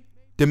 maybe?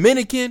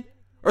 Dominican,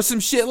 or some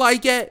shit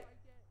like that?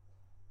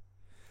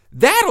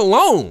 That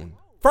alone,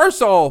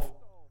 first off,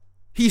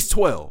 he's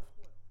 12.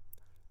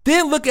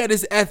 Then look at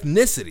his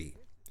ethnicity,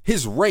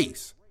 his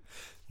race.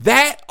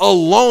 That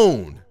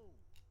alone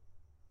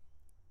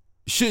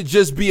should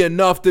just be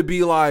enough to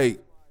be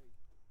like,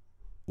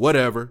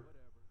 whatever.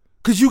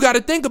 Because you got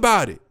to think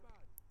about it.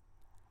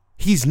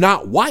 He's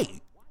not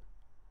white.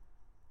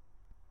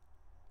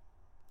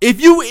 If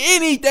you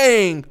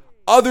anything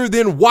other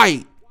than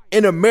white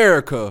in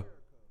America,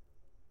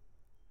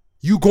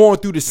 you going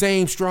through the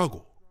same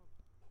struggle.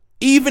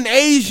 Even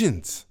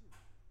Asians.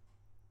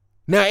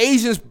 Now,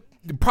 Asians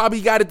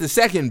probably got it the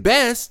second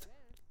best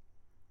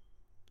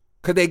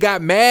because they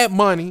got mad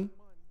money.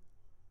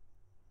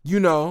 You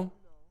know.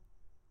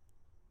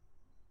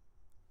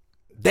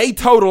 They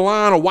toe the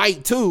line of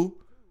white too.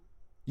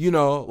 You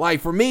know,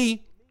 like for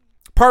me,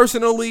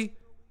 personally,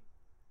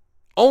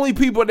 only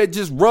people that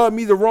just rub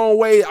me the wrong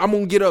way, I'm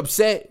going to get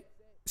upset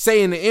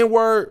saying the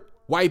N-word,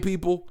 white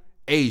people,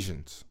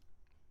 Asians.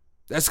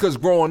 That's because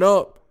growing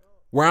up,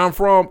 where I'm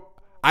from,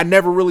 I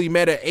never really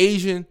met an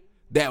Asian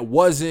that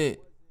wasn't,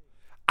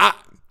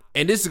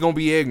 and this is going to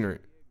be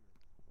ignorant.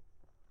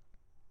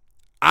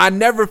 I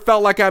never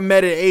felt like I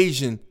met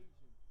an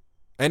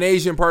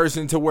Asian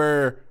person to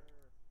where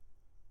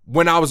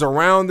when I was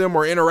around them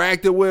or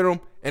interacted with them,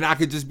 and I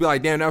could just be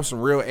like, damn, that was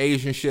some real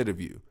Asian shit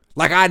of you.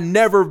 Like, I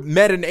never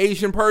met an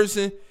Asian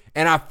person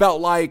and I felt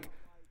like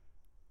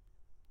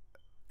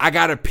I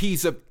got a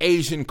piece of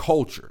Asian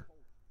culture.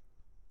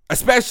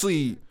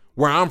 Especially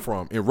where I'm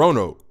from, in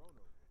Roanoke.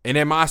 And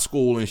in my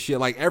school and shit.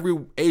 Like, every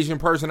Asian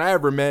person I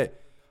ever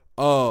met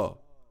could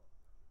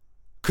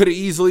have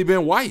easily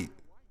been white.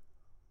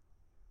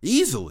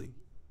 Easily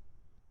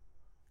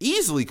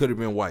could have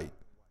been white.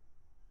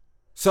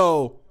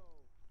 So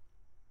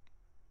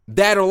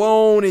that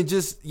alone, and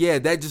just, yeah,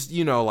 that just,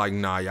 you know, like,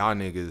 nah, y'all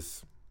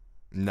niggas,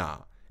 nah.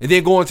 And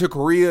then going to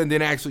Korea and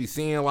then actually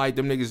seeing like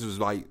them niggas was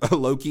like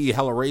low-key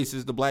hella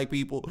racist to black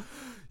people,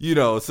 you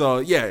know, so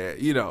yeah,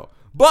 you know.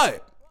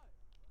 But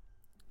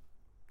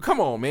come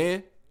on,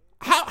 man.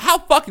 How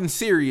fucking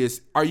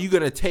serious are you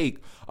gonna take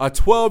a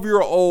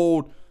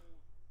 12-year-old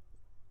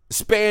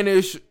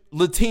Spanish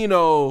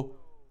Latino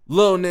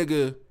little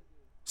nigga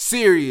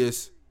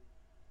serious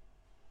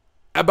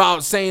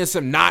about saying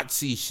some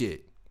Nazi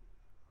shit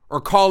or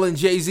calling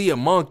Jay-Z a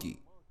monkey?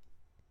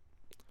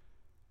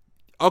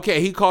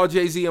 Okay, he called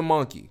Jay-Z a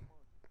monkey.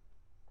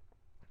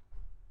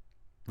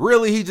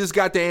 Really, he just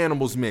got the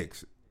animals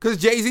mixed. Because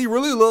Jay-Z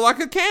really looked like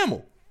a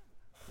camel.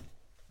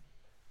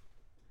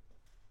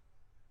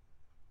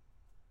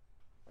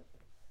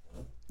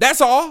 That's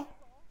all.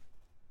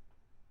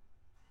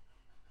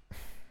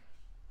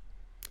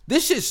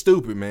 This shit's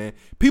stupid, man.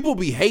 People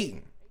be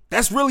hating.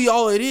 That's really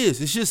all it is.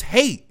 It's just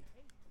hate.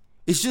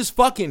 It's just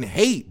fucking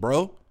hate,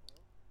 bro.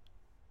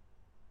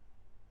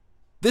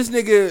 This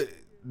nigga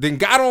then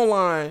got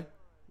online,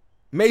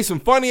 made some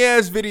funny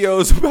ass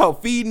videos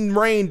about feeding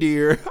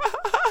reindeer.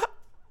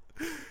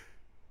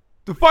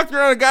 The fucked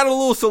around and got a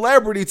little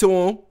celebrity to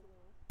him.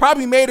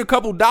 Probably made a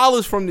couple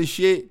dollars from this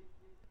shit.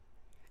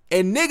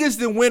 And niggas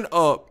then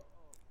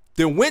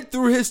went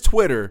through his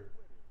Twitter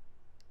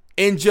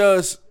and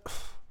just,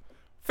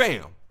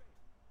 fam.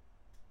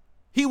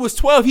 He was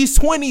 12, he's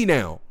 20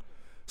 now.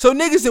 So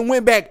niggas then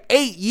went back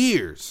 8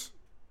 years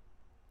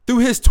through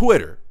his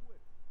Twitter.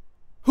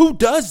 Who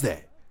does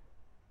that?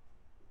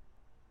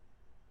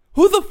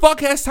 Who the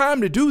fuck has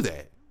time to do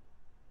that?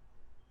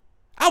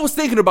 I was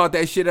thinking about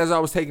that shit as I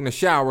was taking a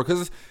shower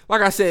because,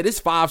 like I said, it's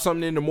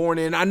 5-something in the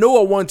morning. And I know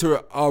I wanted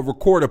to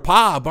record a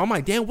pod, but I'm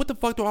like, damn, what the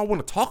fuck do I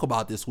want to talk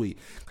about this week?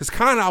 Because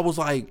kind of I was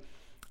like,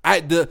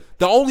 the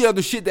only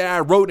other shit that I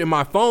wrote in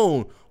my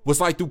phone was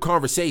like through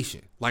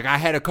conversation. Like I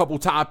had a couple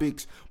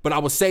topics, but I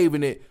was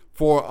saving it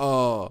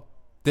for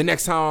the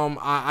next time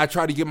I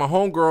try to get my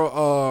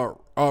homegirl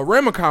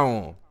Remika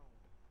on.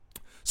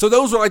 So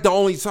those were like the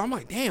only, so I'm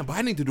like, damn, but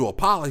I need to do a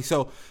policy.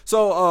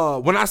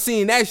 So when I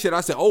seen that shit,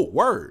 I said, oh,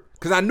 word.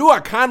 Because I knew I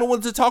kind of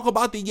wanted to talk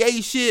about the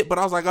Ye shit, but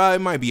I was like, oh,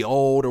 it might be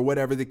old or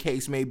whatever the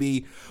case may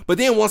be. But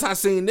then once I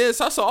seen this,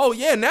 I said, oh,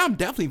 yeah, now I'm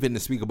definitely finna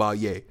speak about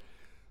Ye.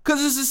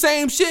 Because it's the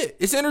same shit.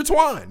 It's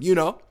intertwined, you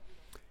know?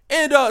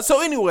 And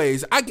so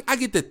anyways, I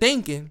get to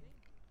thinking,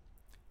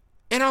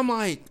 and I'm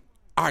like,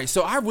 all right,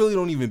 so I really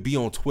don't even be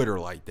on Twitter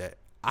like that.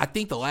 I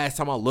think the last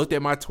time I looked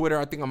at my Twitter,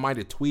 I think I might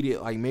have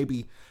tweeted like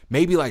maybe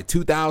like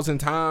 2,000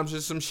 times or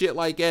some shit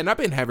like that. And I've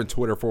been having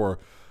Twitter for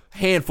a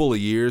handful of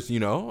years, you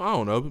know. I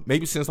don't know,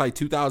 maybe since like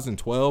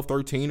 2012,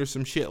 13 or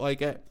some shit like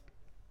that.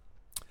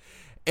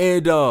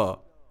 And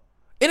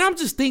I'm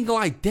just thinking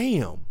like,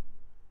 damn.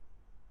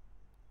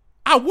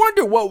 I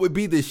wonder what would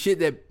be the shit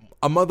that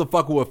a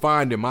motherfucker would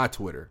find in my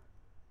Twitter.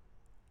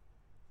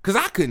 Cause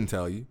I couldn't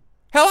tell you.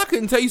 Hell, I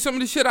couldn't tell you some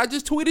of the shit I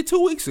just tweeted 2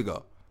 weeks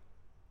ago.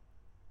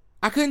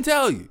 I couldn't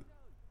tell you.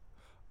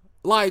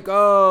 Like,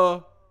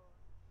 I'm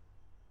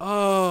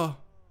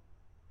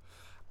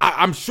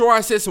sure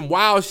I said some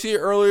wild shit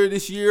earlier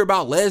this year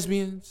about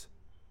lesbians.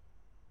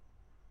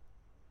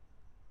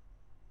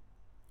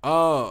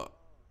 Because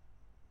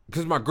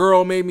my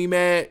girl made me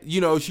mad. You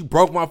know, she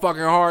broke my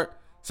fucking heart.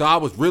 So I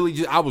was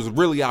really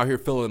out here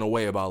feeling a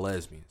way about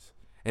lesbians.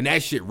 And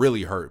that shit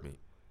really hurt me.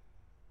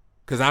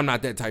 Because I'm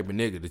not that type of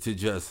nigga to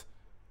just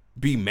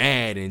be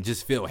mad and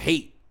just feel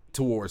hate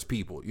towards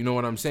people. You know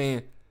what I'm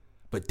saying?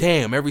 But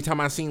damn, every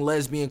time I seen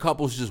lesbian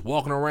couples just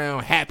walking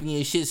around happy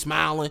and shit,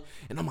 smiling,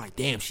 and I'm like,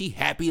 damn, she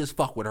happy as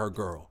fuck with her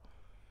girl.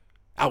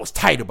 I was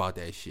tight about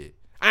that shit.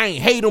 I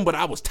ain't hate them, but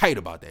I was tight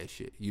about that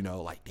shit. You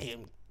know, like,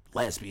 damn,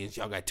 lesbians,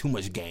 y'all got too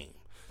much game.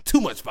 Too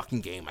much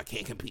fucking game. I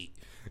can't compete.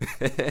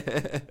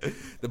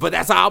 But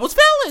that's how I was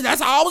feeling.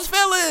 That's how I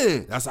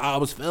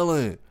was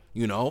feeling,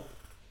 you know?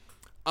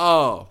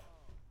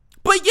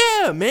 But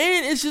yeah,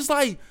 man, it's just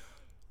like,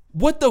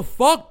 what the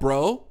fuck,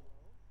 bro?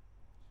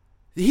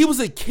 He was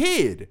a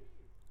kid.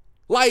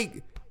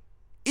 Like,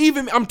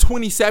 even I'm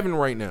 27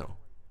 right now.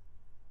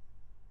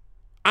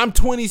 I'm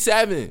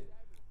 27.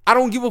 I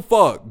don't give a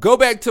fuck. Go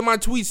back to my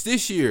tweets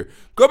this year.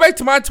 Go back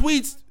to my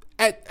tweets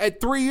at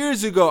 3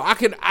 years ago.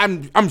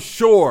 I'm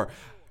sure.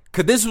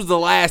 Cause this was the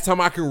last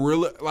time I can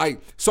really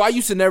like. So I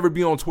used to never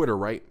be on Twitter,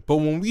 right? But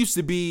when we used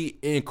to be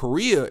in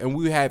Korea and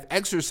we would have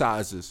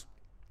exercises,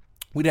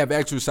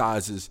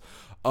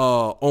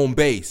 on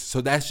base. So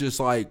that's just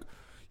like,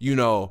 you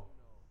know,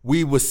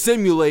 we would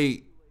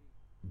simulate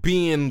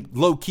being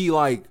low key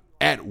like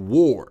at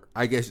war,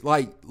 I guess,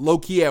 like low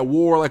key at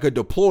war, like a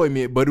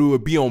deployment, but it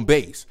would be on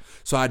base.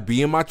 So I'd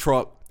be in my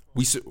truck.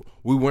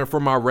 We went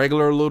from our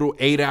regular little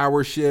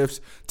 8-hour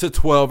shifts to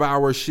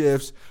 12-hour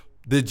shifts.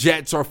 The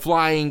jets are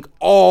flying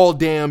all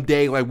damn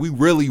day. Like, we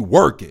really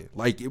working.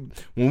 Like,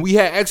 when we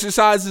had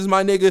exercises,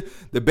 my nigga,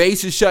 the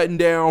base is shutting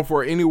down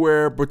for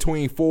anywhere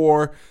between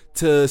 4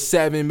 to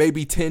 7,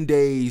 maybe 10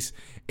 days.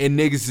 And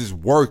niggas is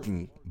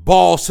working.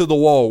 Balls to the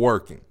wall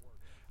working.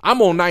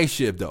 I'm on night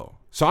shift, though.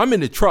 So I'm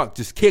in the truck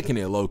just kicking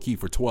it low-key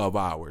for 12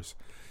 hours.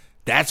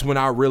 That's when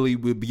I really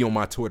would be on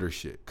my Twitter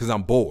shit. Because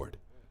I'm bored.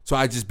 So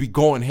I just be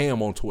going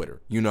ham on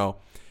Twitter, you know?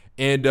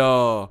 And,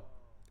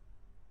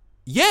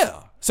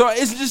 yeah. So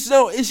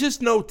it's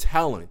just no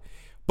telling.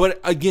 But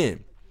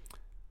again,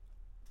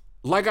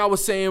 like I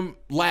was saying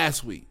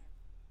last week,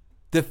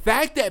 the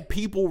fact that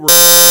people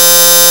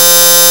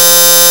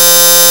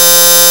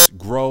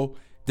grow,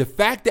 the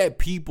fact that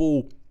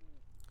people,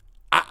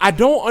 I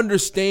don't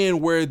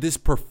understand where this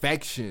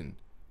perfection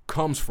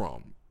comes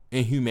from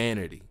in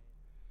humanity.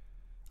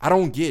 I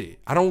don't get it.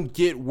 I don't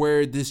get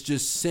where this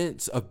just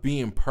sense of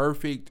being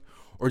perfect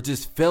or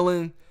just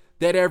feeling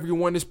that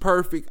everyone is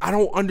perfect. I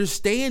don't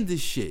understand this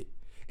shit.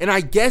 And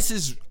I guess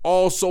it's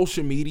all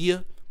social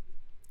media.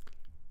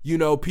 You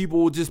know,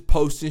 people just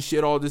posting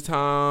shit all the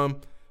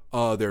time.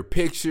 Their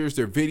pictures,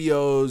 their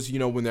videos, you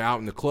know, when they're out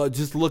in the club,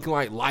 just looking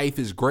like life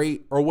is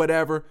great or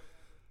whatever.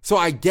 So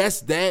I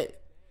guess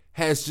that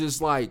has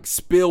just like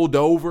spilled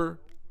over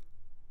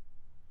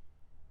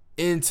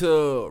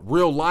into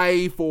real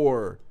life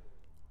or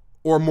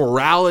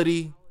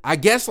morality. I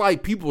guess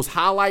like people's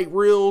highlight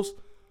reels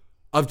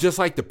of just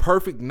like the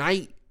perfect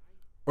night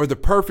or the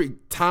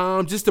perfect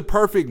time, just the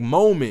perfect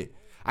moment.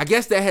 I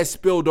guess that has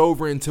spilled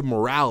over into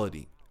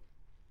morality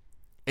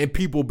and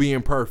people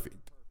being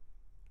perfect.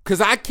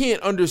 Cause I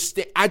can't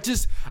understand. I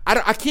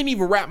can't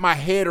even wrap my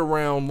head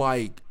around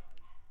like,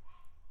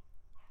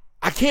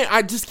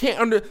 I just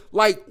can't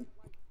like,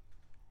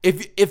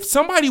 if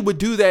somebody would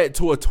do that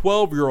to a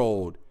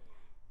 12-year-old,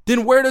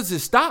 then where does it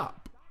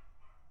stop?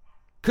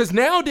 Cause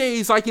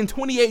nowadays, like in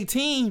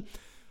 2018,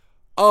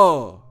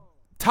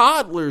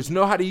 toddlers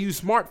know how to use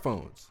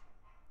smartphones.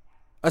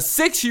 A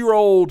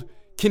 6-year-old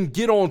can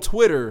get on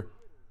Twitter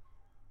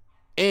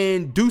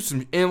and do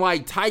some and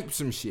like type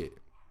some shit.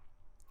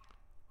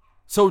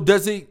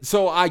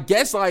 So I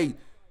guess like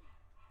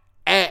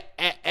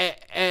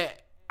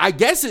I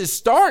guess it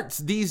starts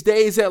these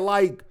days at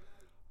like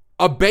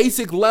a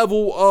basic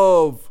level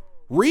of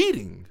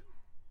reading.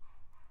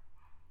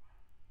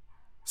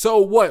 So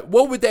what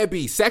would that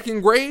be? Second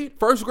grade?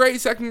 First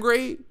grade? Second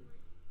grade?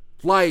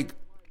 Like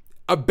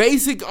a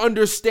basic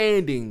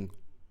understanding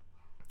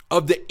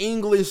of the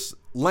English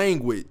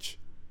language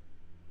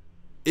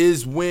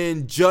is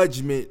when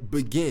judgment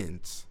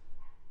begins.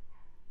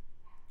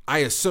 I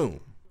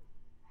assume.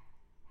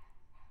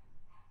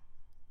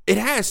 It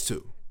has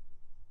to.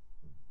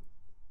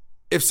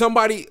 If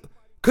somebody,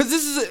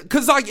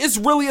 cause like it's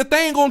really a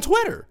thing on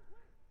Twitter.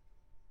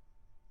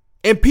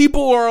 And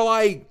people are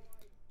like,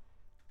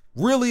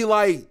 really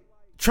like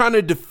trying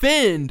to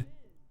defend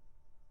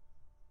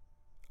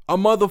a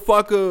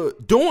motherfucker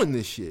doing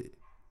this shit.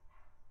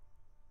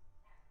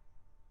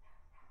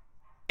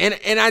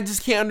 And I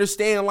just can't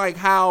understand like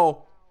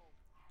how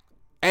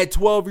at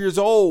 12 years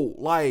old,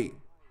 like,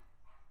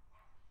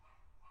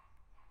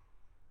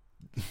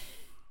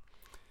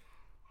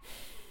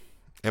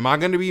 am I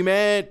going to be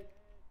mad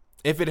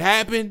if it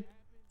happened?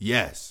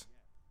 Yes.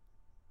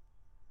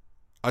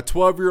 A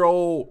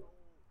 12-year-old,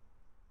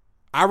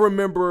 I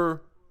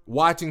remember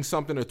watching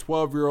something, a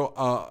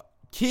 12-year-old,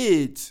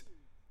 kids,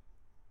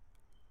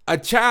 a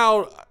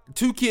child,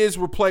 two kids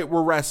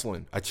were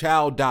wrestling. A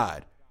child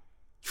died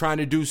trying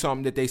to do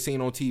something that they seen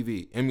on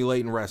TV,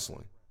 emulating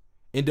wrestling.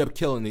 End up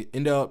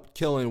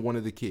killing one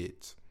of the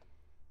kids.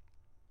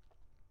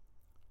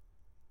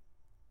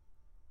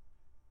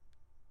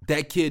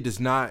 That kid does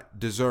not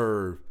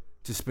deserve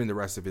to spend the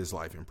rest of his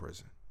life in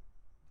prison.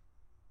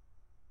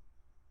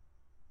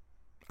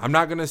 I'm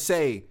not going to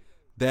say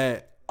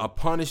that a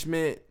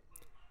punishment,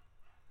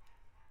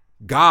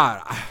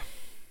 God,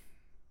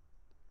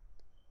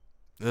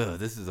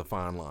 this is a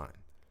fine line.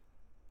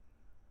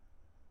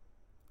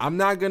 I'm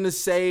not going to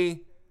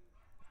say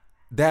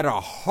that a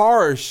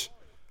harsh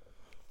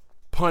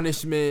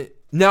punishment.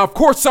 Now, of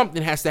course,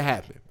 something has to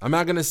happen. I'm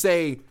not going to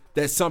say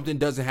that something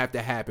doesn't have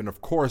to happen. Of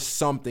course,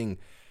 something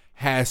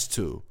has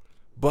to.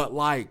 But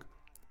like,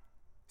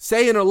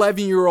 say an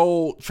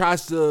 11-year-old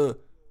tries to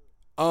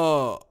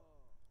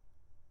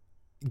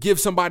give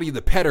somebody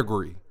the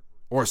pedigree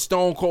or a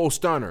stone cold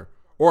stunner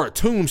or a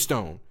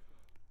tombstone.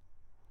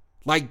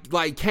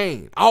 Like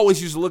Kane. I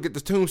always used to look at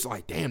the tombstone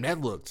like, damn, that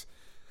looks,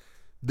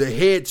 the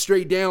head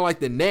straight down like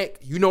the neck.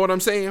 You know what I'm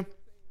saying?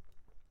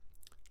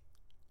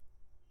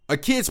 A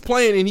kid's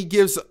playing and he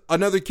gives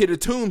another kid a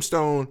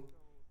tombstone,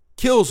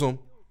 kills him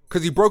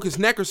because he broke his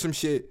neck or some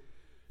shit.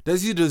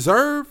 Does he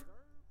deserve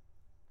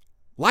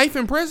life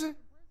in prison?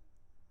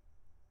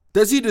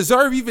 Does he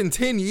deserve even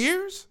 10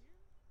 years?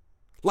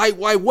 Like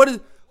what is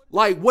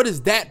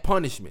that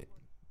punishment?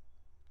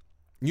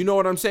 You know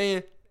what I'm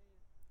saying?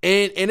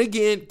 And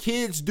again,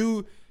 kids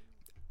do,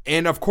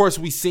 and of course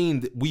we've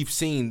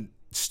seen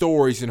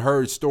stories and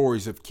heard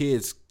stories of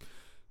kids,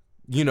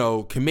 you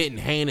know, committing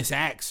heinous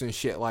acts and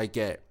shit like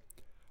that.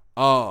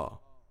 I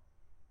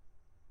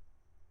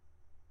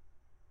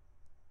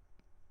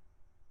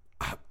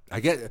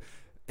get,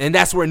 and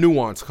that's where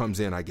nuance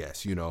comes in, I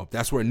guess, you know.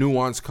 That's where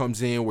nuance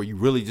comes in, where you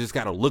really just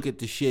got to look at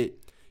the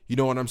shit. You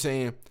know what I'm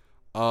saying?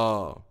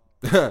 I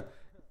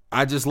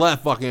just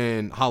left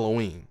fucking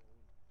Halloween.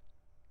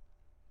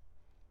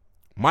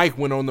 Mike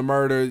went on the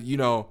murder, you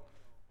know,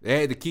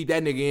 they had to keep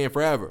that nigga in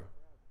forever.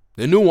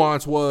 The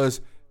nuance was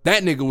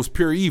that nigga was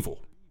pure evil.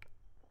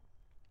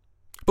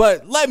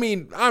 But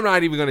I'm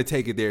not even going to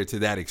take it there to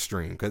that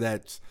extreme, because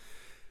that's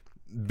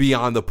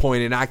beyond the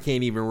point, and I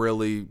can't even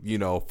really, you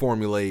know,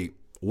 formulate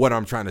what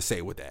I'm trying to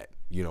say with that.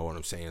 You know what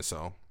I'm saying?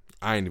 So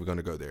I ain't even going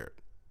to go there.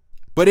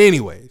 But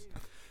anyways,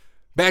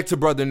 back to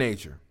Brother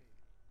Nature.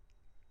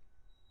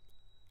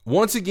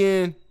 Once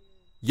again,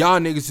 y'all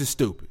niggas is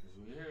stupid.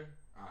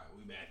 All right,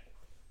 we back.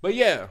 But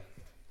yeah,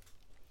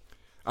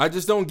 I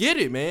just don't get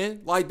it,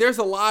 man. Like, there's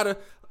a lot of,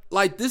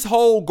 like, this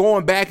whole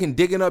going back and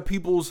digging up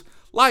people's,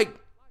 like,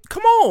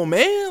 come on,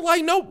 man.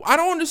 Like, no, I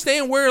don't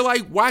understand where,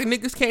 like, why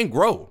niggas can't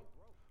grow.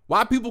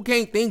 Why people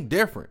can't think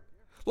different.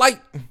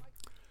 Like,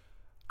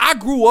 I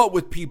grew up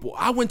with people.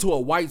 I went to a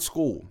white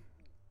school.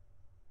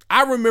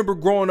 I remember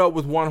growing up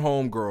with one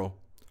homegirl.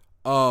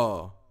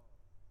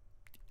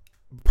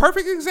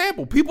 Perfect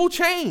example. People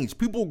change.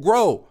 People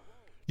grow.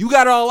 You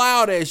got to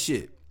allow that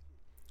shit.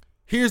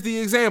 Here's the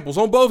examples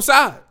on both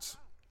sides.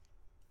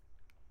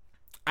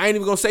 I ain't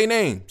even going to say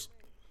names.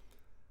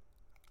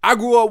 I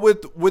grew up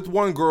with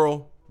one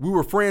girl. We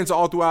were friends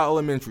all throughout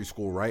elementary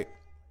school, right?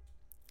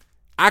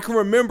 I can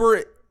remember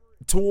it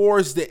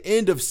towards the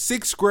end of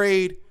 6th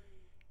grade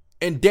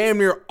and damn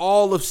near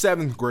all of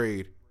 7th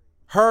grade.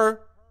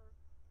 Her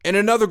and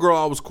another girl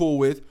I was cool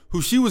with,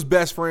 who she was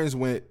best friends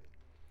with,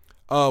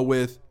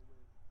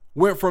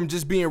 went from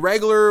just being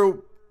regular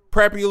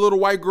preppy little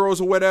white girls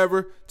or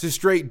whatever to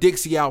straight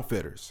Dixie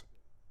Outfitters.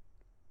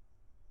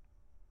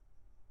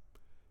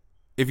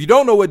 If you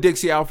don't know what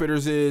Dixie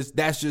Outfitters is,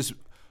 that's just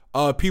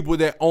people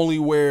that only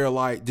wear,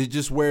 like, they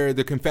just wear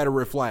the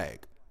Confederate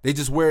flag. They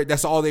just wear,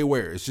 that's all they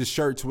wear. It's just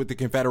shirts with the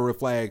Confederate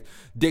flag.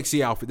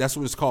 Dixie outfit. That's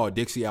what it's called.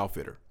 Dixie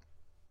Outfitter.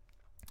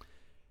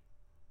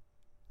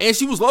 And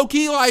she was low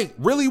key, like,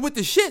 really with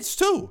the shits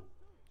too.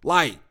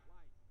 Like,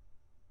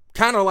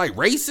 kind of like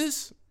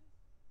racist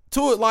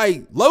to it.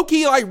 Like, low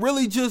key, like,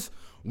 really just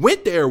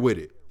went there with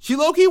it. She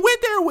low key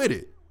went there with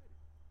it.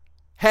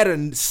 Had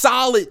a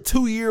solid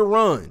 2-year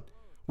run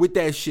with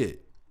that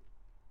shit.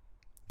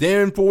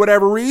 Then for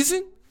whatever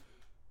reason,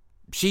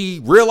 she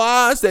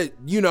realized that,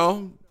 you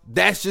know,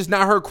 that's just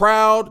not her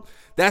crowd.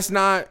 That's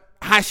not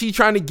how she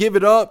trying to give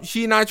it up.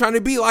 She not trying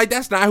to be like,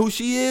 that's not who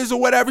she is or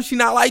whatever. She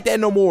not like that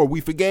no more. We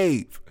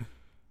forgave.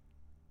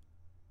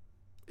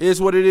 It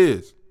is what it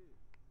is.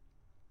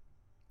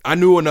 I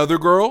knew another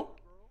girl.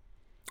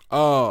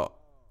 A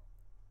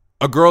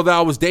girl that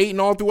I was dating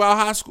all throughout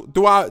high school,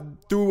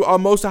 through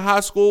most of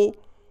high school,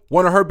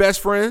 one of her best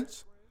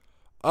friends,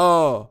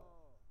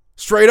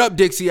 straight up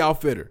Dixie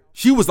Outfitter.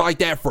 She was like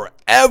that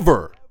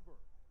forever.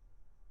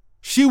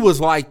 She was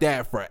like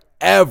that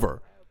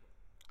forever.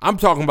 I'm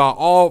talking about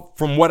all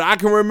from what I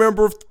can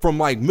remember from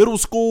like middle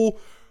school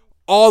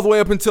all the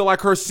way up until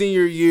like her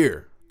senior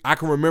year. I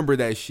can remember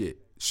that shit.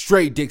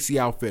 Straight Dixie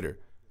Outfitter.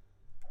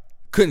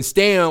 Couldn't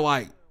stand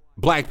like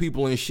black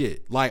people and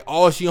shit. Like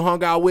all she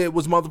hung out with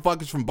was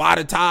motherfuckers from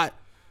Botetourt,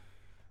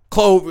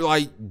 Clover,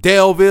 like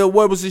Daleville,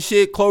 what was the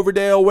shit?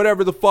 Cloverdale,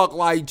 whatever the fuck,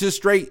 like just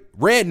straight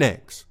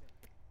rednecks.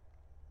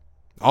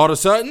 All of a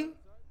sudden,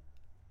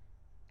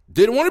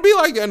 didn't want to be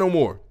like that no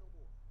more.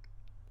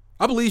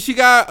 I believe she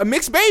got a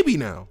mixed baby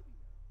now.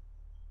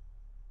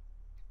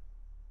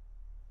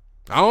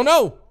 I don't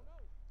know.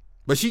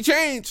 But she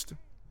changed.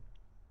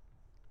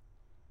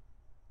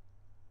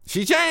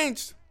 She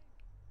changed.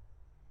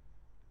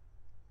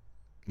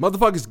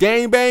 Motherfuckers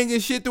gangbang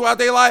and shit throughout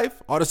their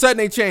life. All of a sudden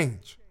they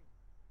change.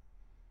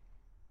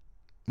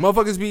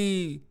 Motherfuckers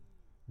be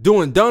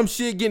doing dumb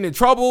shit, getting in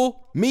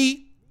trouble.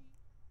 Me.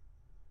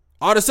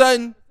 All of a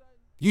sudden,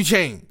 you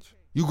change.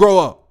 You grow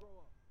up.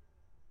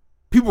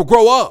 People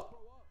grow up.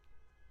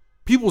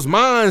 People's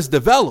minds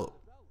develop.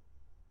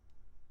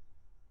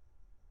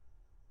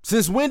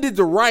 Since when did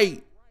the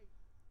right,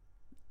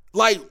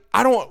 like,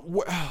 I don't,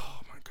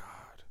 oh my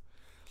God.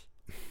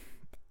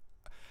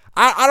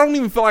 I don't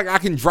even feel like I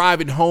can drive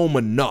it home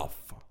enough.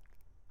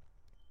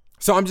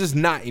 So I'm just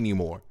not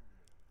anymore.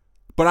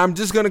 But I'm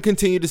just going to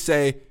continue to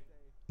say,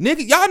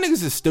 nigga, y'all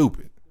niggas is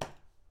stupid.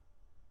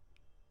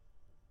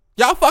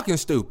 Y'all fucking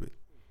stupid.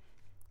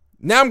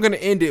 Now I'm going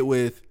to end it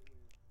with,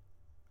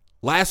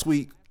 last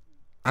week,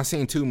 I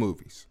seen 2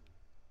 movies.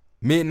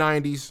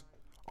 Mid-90s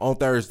on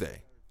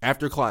Thursday,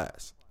 after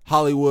class.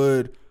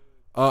 Hollywood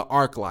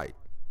ArcLight.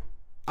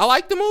 I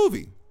liked the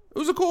movie. It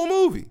was a cool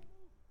movie.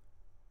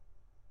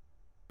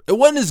 It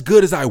wasn't as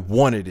good as I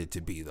wanted it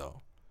to be,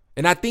 though.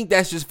 And I think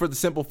that's just for the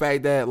simple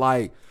fact that,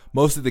 like,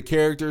 most of the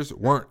characters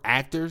weren't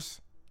actors.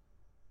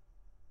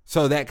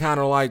 So that kind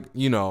of like,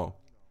 you know,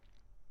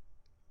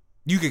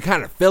 you can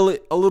kind of feel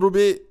it a little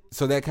bit.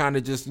 So that kind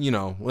of just, you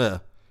know,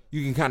 well,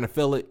 you can kind of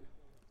feel it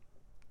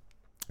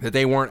that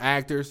they weren't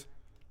actors.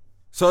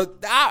 So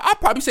I'd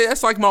probably say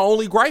that's like my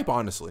only gripe,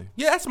 honestly.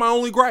 Yeah, that's my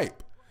only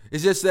gripe.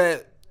 It's just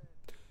that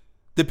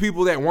the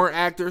people that weren't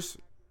actors,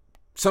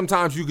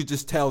 sometimes you could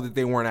just tell that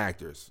they weren't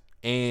actors.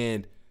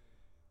 And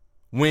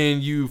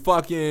when you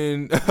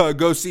fucking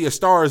go see A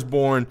Star Is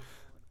Born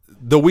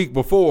the week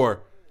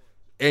before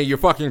and you're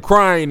fucking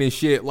crying and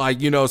shit,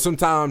 like, you know,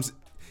 sometimes,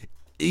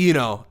 you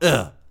know,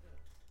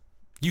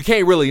 you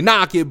can't really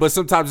knock it, but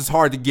sometimes it's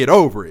hard to get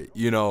over it,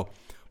 you know.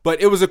 But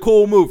it was a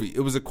cool movie.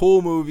 It was a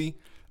cool movie.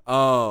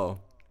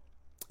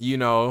 You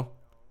know,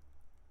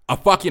 a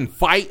fucking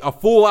fight, a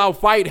full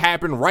out fight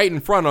happened right in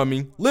front of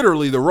me.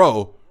 Literally the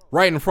row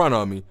right in front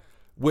of me.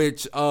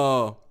 Which, you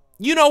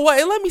know what?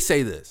 And let me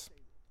say this.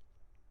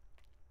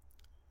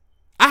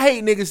 I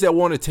hate niggas that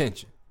want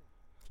attention.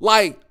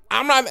 Like,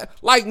 I'm not,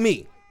 like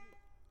me.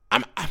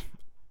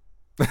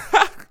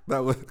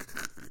 That was,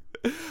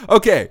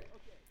 okay.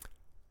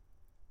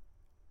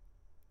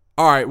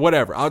 All right,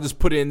 whatever. I'll just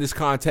put it in this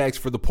context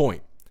for the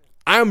point.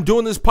 I am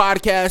doing this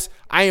podcast.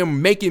 I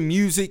am making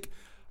music.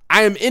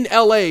 I am in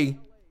LA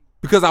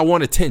because I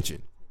want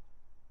attention.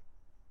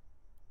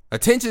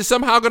 Attention is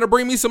somehow going to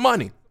bring me some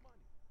money.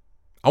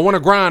 I want to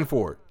grind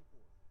for it.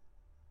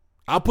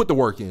 I'll put the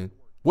work in.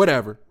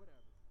 Whatever.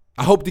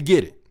 I hope to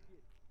get it.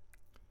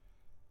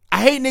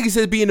 I hate niggas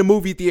that be in the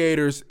movie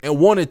theaters and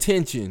want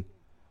attention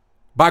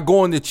by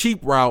going the cheap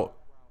route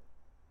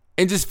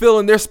and just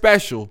feeling they're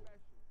special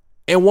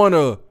and want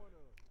to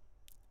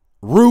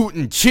root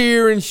and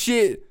cheer and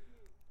shit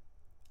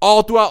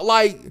all throughout.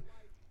 Like,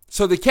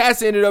 so the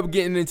cats ended up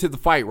getting into the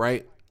fight,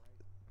 right?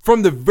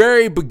 From the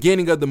very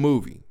beginning of the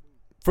movie,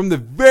 from the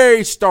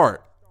very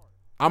start,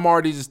 I'm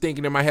already just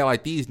thinking in my head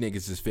like, these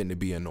niggas is finna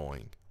be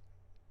annoying.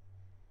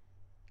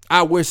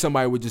 I wish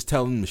somebody would just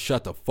tell them to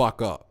shut the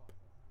fuck up.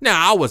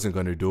 Now, I wasn't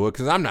going to do it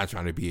because I'm not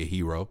trying to be a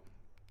hero.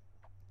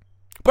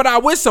 But I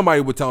wish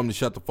somebody would tell them to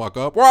shut the fuck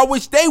up. Or I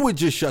wish they would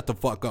just shut the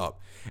fuck up.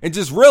 And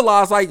just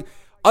realize, like,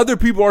 other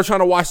people are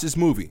trying to watch this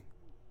movie.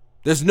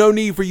 There's no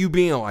need for you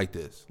being like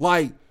this.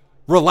 Like,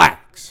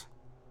 relax.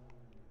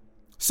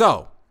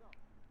 So,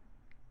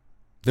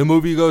 the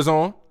movie goes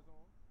on.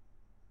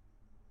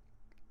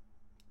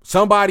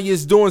 Somebody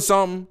is doing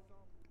something.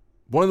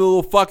 One of the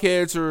little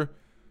fuckheads are,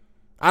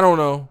 I don't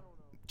know,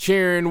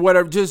 cheering,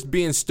 whatever, just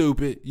being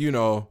stupid, you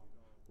know,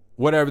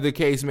 whatever the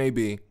case may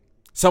be.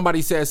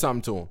 Somebody says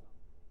something to him.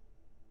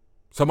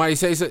 Somebody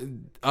says,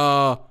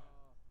 the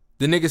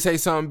nigga say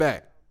something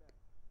back.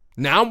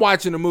 Now I'm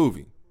watching the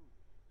movie,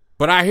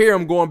 but I hear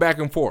him going back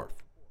and forth.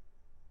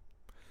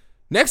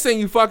 Next thing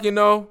you fucking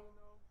know,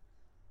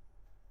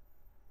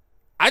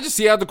 I just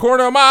see out the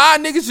corner of my eye,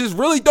 niggas just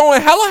really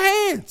throwing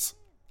hella hands.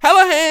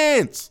 Hella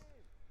hands.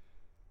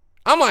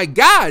 I'm like,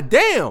 God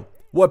damn.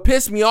 What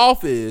pissed me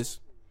off is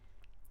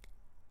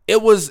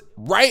it was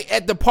right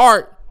at the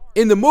part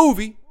in the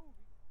movie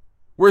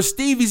where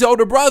Stevie's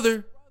older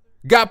brother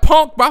got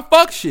punked by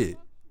fuck shit.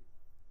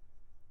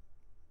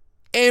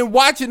 And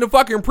watching the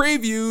fucking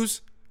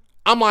previews,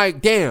 I'm like,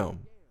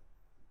 damn,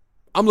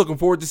 I'm looking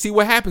forward to see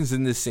what happens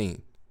in this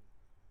scene.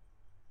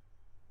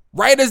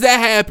 Right as that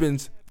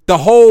happens, the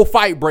whole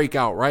fight break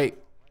out, right?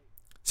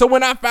 So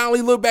when I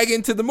finally look back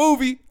into the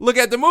movie, look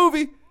at the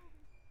movie,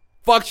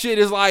 fuck shit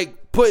is like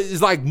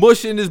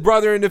mushing his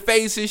brother in the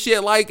face and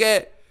shit like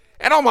that.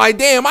 And I'm like,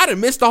 damn, I done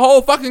missed the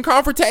whole fucking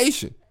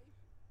confrontation.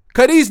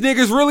 Cause these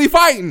niggas really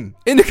fighting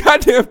in the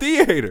goddamn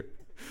theater.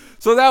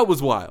 So that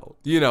was wild,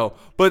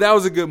 but that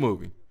was a good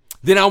movie.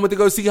 Then I went to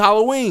go see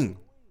Halloween.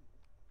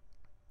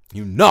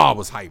 I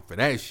was hyped for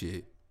that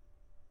shit.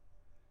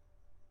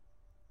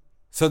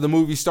 So the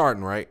movie's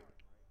starting, right?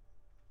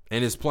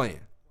 And it's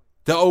playing.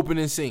 The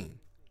opening scene.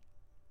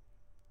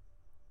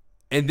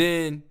 And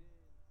then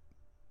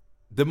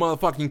the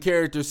motherfucking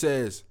character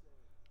says,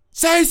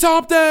 say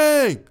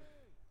something!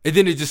 And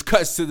then it just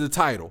cuts to the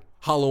title,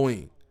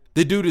 Halloween.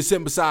 The dude is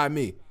sitting beside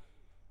me.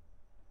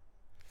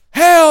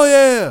 Hell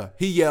yeah!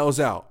 He yells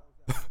out.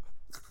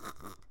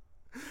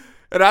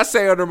 And I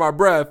say under my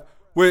breath,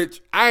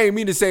 which I ain't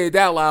mean to say it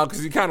that loud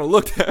because he kind of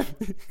looked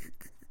at me.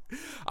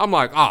 I'm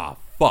like,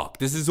 fuck.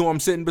 This is who I'm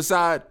sitting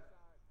beside?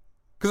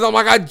 Because I'm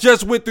like, I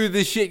just went through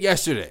this shit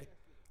yesterday.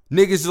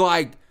 Niggas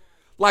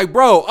like,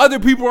 bro, other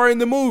people are in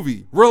the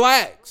movie.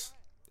 Relax.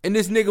 And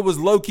this nigga was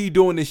low-key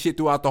doing this shit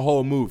throughout the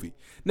whole movie.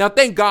 Now,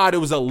 thank God it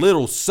was a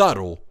little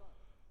subtle.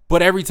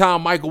 But every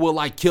time Michael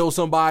would kill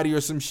somebody or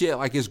some shit,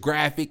 it's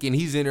graphic, and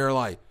he's in there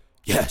like,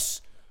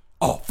 yes.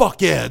 Oh,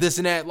 fuck yeah, this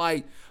and that.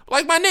 Like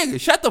my nigga,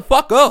 shut the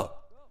fuck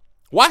up.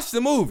 Watch the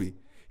movie.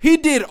 He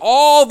did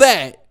all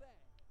that.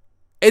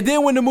 And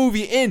then when the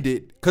movie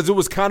ended, because it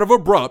was kind of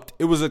abrupt,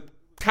 it was a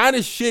kind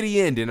of shitty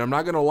ending, I'm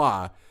not going to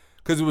lie.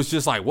 Because it was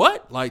just like,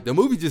 what? Like, the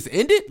movie just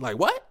ended? Like,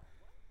 what?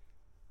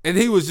 And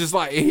he was just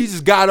like, he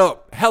just got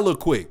up hella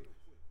quick.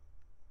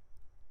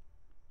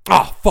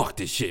 Oh, fuck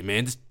this shit,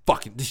 man.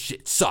 This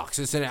shit sucks.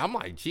 This and that. I'm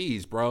like,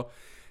 geez, bro.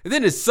 And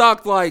then it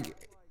sucked I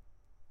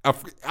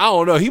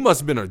don't know. He must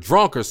have been a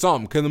drunk or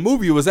something because the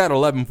movie was at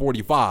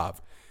 11:45.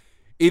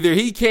 Either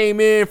he came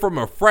in from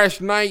a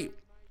fresh night,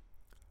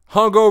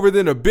 hungover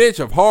than a bitch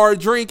of hard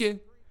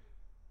drinking,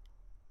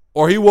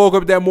 or he woke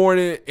up that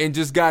morning and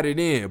just got it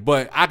in.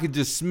 But I could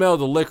just smell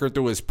the liquor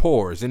through his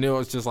pores, and it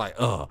was just like,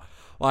 ugh.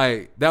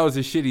 Like, that was a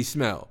shitty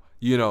smell.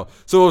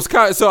 So it was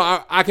kind of, so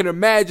I can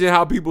imagine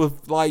how people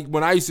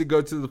when I used to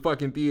go to the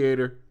fucking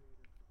theater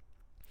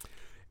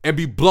and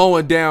be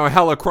blowing down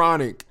hella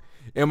chronic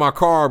in my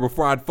car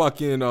before I'd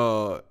fucking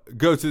go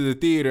to the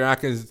theater.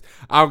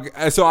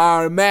 So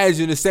I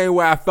imagine the same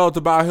way I felt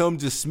about him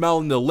just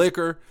smelling the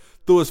liquor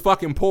through his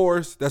fucking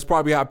pores. That's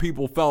probably how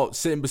people felt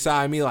sitting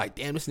beside me like,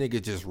 damn, this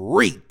nigga just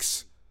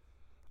reeks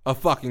of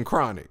fucking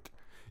chronic,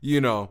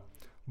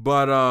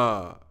 but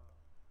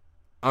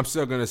I'm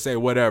still going to say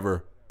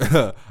whatever.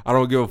 I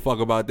don't give a fuck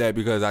about that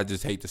because I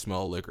just hate the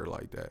smell of liquor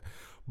like that.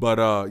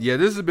 But yeah,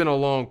 this has been a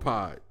long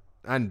pod.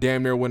 I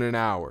damn near went an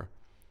hour.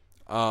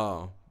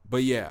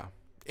 But yeah.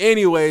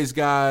 Anyways,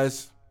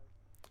 guys,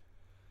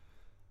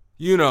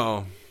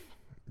 the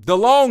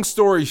long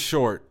story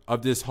short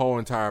of this whole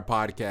entire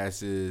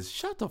podcast is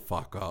shut the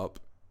fuck up.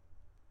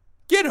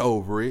 Get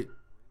over it.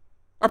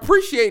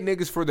 Appreciate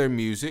niggas for their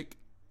music.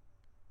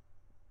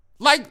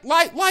 Like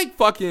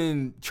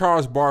fucking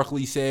Charles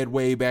Barkley said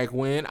way back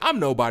when, I'm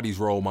nobody's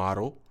role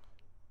model.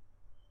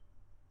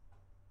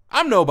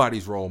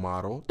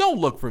 Don't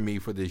look for me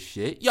for this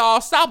shit. Y'all,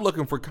 stop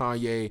looking for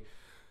Kanye.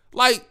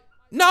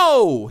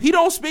 No, he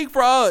don't speak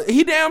for us.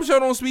 He damn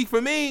sure don't speak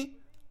for me.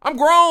 I'm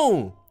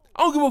grown.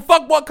 I don't give a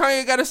fuck what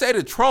Kanye got to say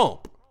to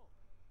Trump.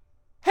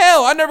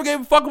 Hell, I never gave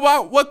a fuck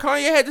about what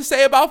Kanye had to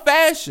say about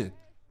fashion.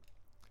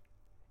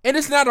 And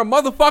it's not a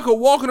motherfucker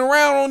walking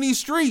around on these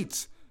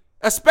streets,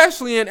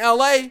 especially in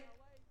LA,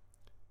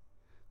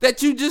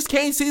 that you just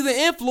can't see the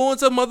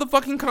influence of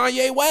motherfucking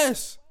Kanye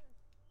West.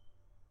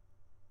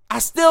 I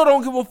still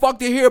don't give a fuck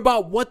to hear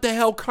about what the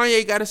hell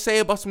Kanye got to say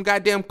about some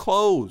goddamn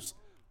clothes.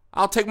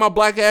 I'll take my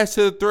black ass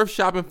to the thrift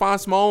shop and find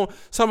some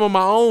of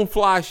my own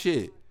fly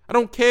shit. I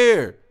don't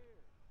care.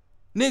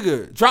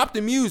 Nigga, drop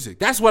the music.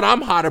 That's what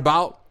I'm hot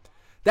about.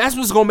 That's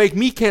what's gonna make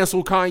me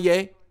cancel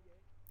Kanye.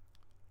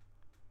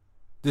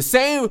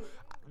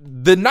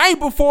 The night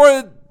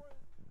before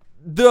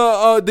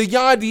the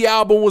Yandhi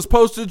album was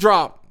supposed to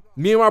drop,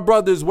 me and my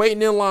brothers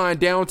waiting in line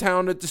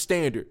downtown at the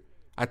Standard.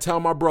 I tell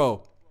my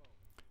bro,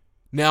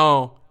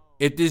 now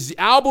if this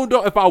album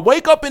if I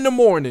wake up in the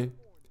morning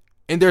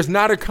and there's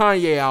not a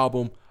Kanye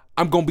album,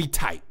 I'm gonna be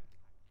tight.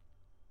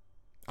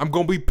 I'm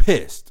gonna be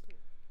pissed.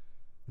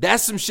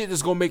 That's some shit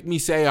that's gonna make me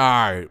say,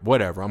 all right,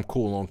 whatever, I'm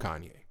cool on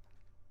Kanye.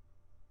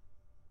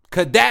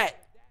 Cause that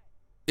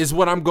is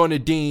what I'm gonna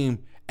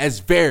deem as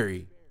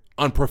very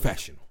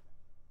unprofessional.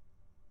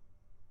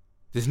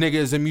 This nigga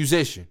is a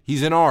musician.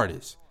 He's an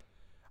artist.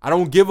 I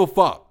don't give a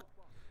fuck.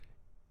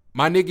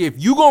 My nigga,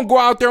 if you gonna go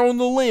out there on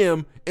the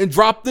limb and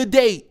drop the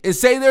date and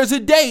say there's a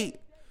date,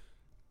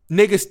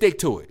 nigga, stick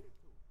to it.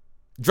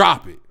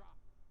 Drop it.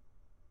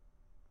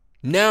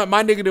 Now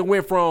my nigga that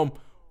went from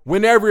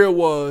whenever it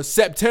was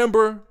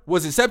September.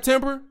 Was it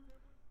September?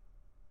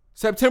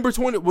 September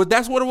 20. Well,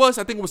 that's what it was.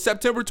 I think it was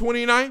September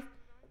 29th.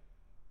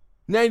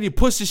 Now you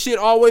push the shit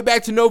all the way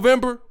back to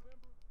November.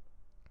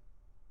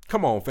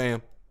 Come on,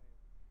 fam.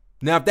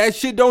 Now, if that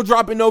shit don't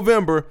drop in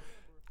November,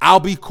 I'll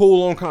be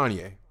cool on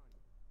Kanye.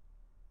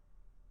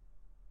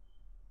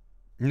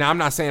 Now, I'm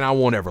not saying I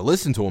won't ever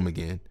listen to him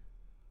again,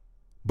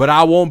 but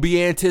I won't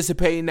be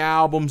anticipating the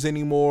albums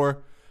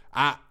anymore.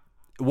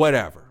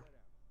 Whatever.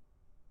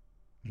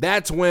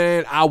 That's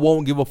when I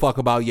won't give a fuck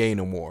about Ye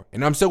no more.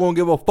 And I'm still going to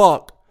give a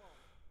fuck,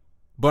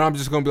 but I'm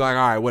just going to be like,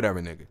 all right,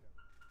 whatever, nigga.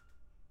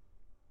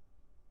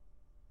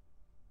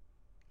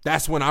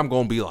 That's when I'm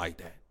going to be like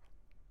that.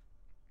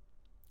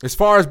 As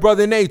far as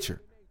Brother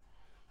Nature,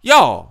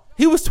 y'all,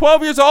 he was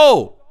 12 years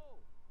old.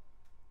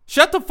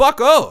 Shut the fuck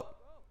up.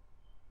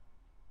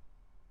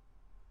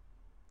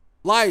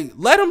 Like,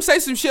 let him say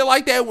some shit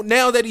like that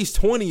now that he's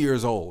 20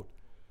 years old.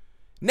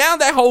 Now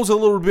that holds a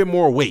little bit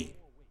more weight.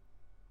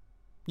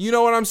 You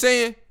know what I'm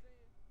saying?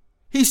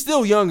 He's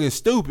still young and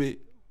stupid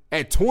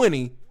at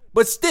 20,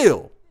 but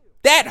still,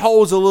 that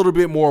holds a little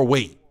bit more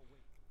weight.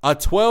 A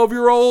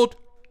 12-year-old?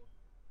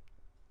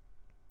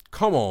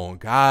 Come on,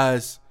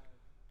 guys.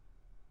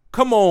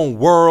 Come on,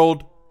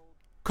 world.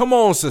 Come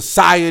on,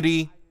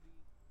 society.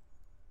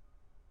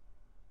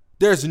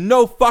 There's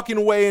no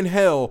fucking way in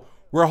hell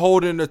we're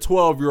holding a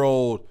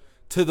 12-year-old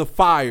to the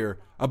fire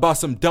about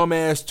some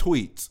dumbass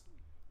tweets.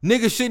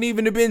 Niggas shouldn't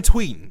even have been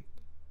tweeting.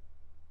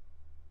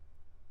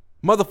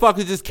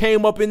 Motherfuckers just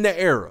came up in the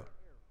era.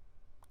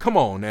 Come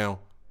on now.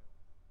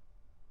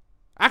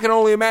 I can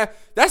only imagine.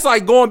 That's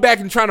like going back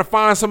and trying to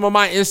find some of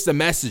my Insta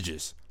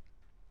messages.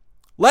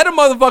 Let a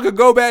motherfucker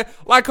go back.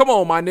 Like, come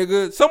on, my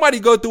nigga. Somebody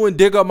go through and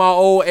dig up my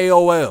old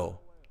AOL.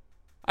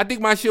 I think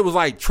my shit was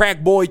like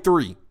Track Boy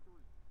 3.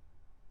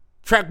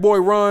 Track Boy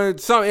Run.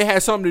 It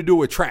had something to do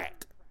with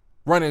track.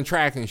 Running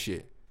track and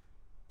shit.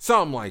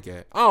 Something like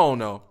that. I don't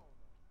know.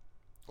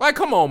 Like,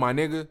 come on, my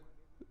nigga.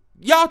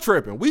 Y'all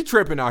tripping. We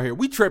tripping out here.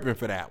 We tripping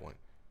for that one.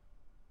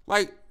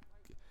 Like,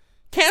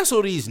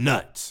 cancel these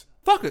nuts.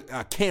 Fuck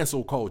a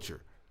cancel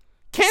culture.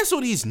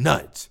 Cancel these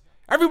nuts.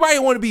 Everybody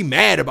want to be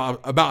mad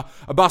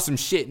about some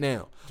shit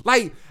now.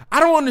 Like,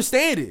 I don't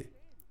understand it.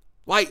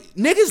 Like,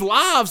 niggas'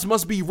 lives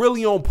must be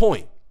really on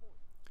point.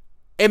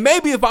 And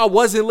maybe if I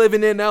wasn't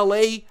living in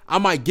LA, I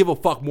might give a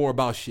fuck more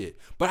about shit.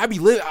 But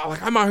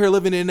I'm out here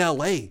living in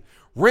LA.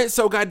 Rent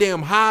so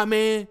goddamn high,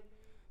 man.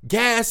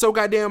 Gas so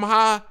goddamn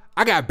high.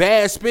 I got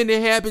bad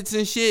spending habits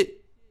and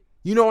shit.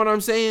 You know what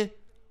I'm saying?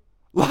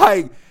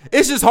 Like,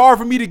 it's just hard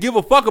for me to give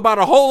a fuck about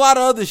a whole lot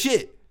of other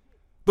shit.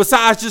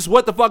 Besides just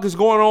what the fuck is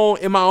going on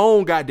in my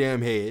own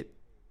goddamn head.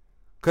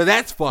 Cause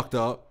that's fucked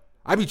up.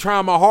 I be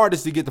trying my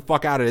hardest to get the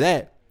fuck out of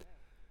that.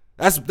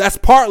 That's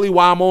partly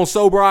why I'm on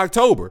Sober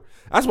October.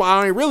 That's why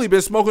I ain't really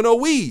been smoking no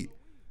weed.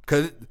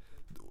 Cause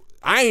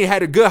I ain't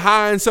had a good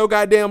high in so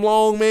goddamn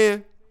long,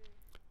 man.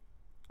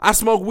 I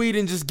smoke weed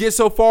and just get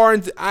so far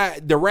into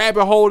the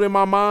rabbit hole in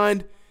my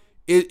mind,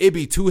 it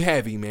be too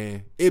heavy,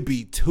 man. It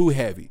be too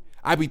heavy.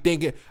 I be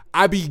thinking,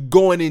 I be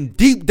going in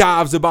deep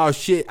dives about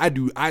shit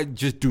I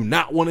just do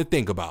not want to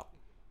think about.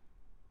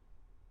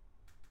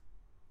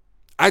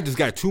 I just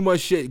got too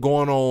much shit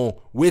going on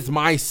with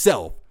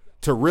myself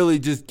to really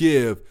just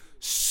give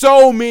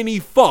so many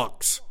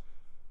fucks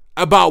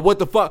about what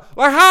the fuck.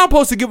 Like, how I'm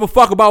supposed to give a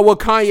fuck about what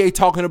Kanye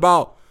talking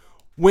about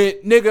when,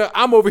 nigga,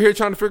 I'm over here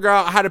trying to figure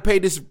out how to pay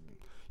this.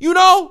 You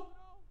know?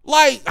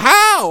 Like,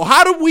 how?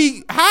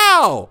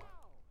 How?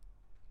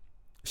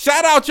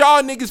 Shout out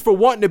y'all niggas for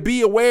wanting to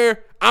be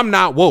aware. I'm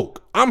not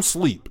woke. I'm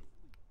sleep.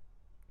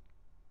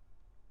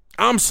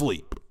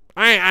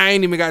 I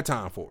ain't even got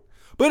time for it.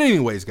 But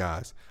anyways,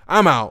 guys,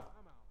 I'm out.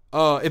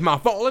 If my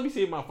phone, let me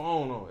see if my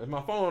phone on. If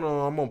my phone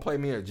on, I'm gonna play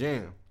me a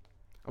jam.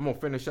 I'm gonna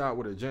finish out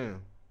with a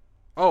jam.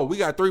 Oh, we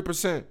got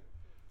 3%.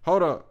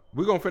 Hold up.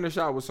 We're gonna finish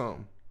out with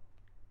something.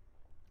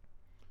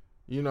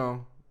 You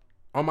know,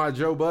 on my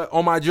Joe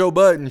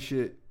Budden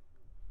shit.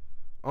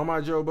 We're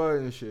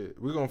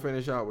gonna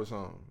finish out with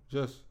something.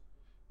 Just,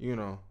 you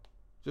know,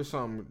 just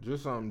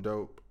something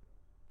dope.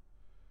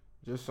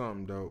 Just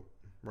something dope.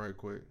 Right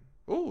quick.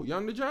 Ooh,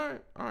 Young the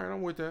Giant. Alright,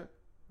 I'm with that.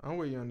 I'm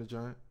with Young the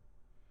Giant.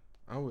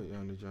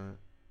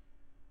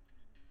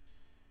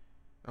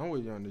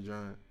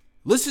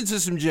 Listen to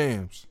some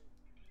jams.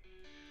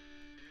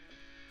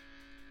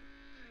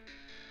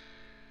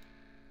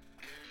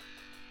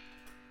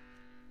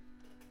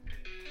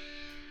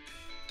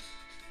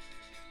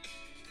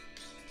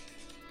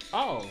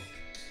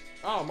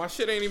 Oh, my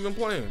shit ain't even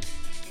playing.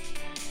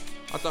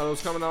 I thought it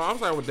was coming out. I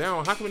was like, well,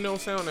 damn, how come it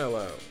don't sound that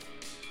loud?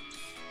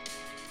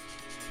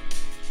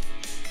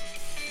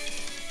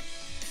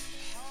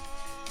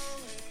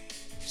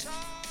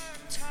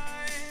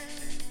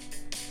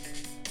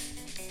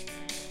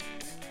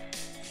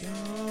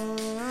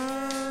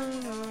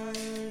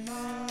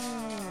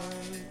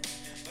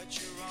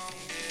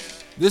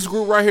 This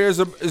group right here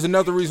is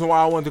another reason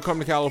why I wanted to come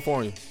to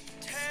California.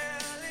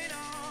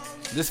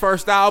 This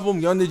first album,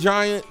 Young the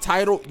Giant,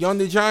 titled Young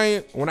the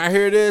Giant, when I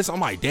hear this,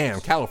 I'm like,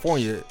 damn,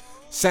 California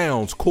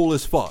sounds cool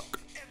as fuck.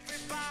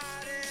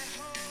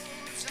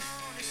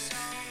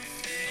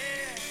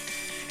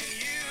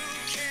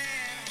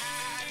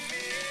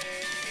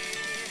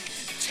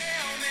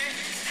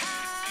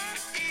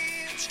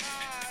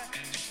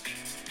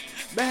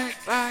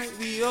 Back like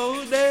the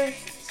old days,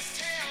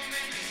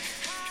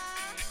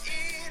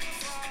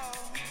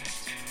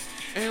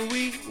 and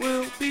we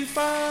will be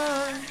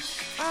fine.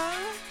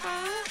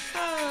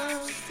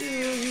 I'm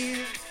still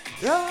here.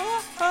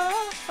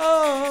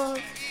 Oh.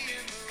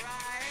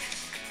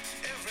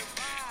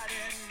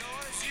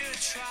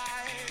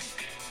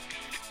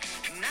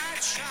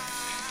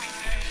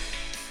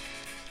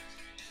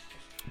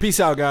 Peace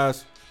out,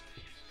 guys.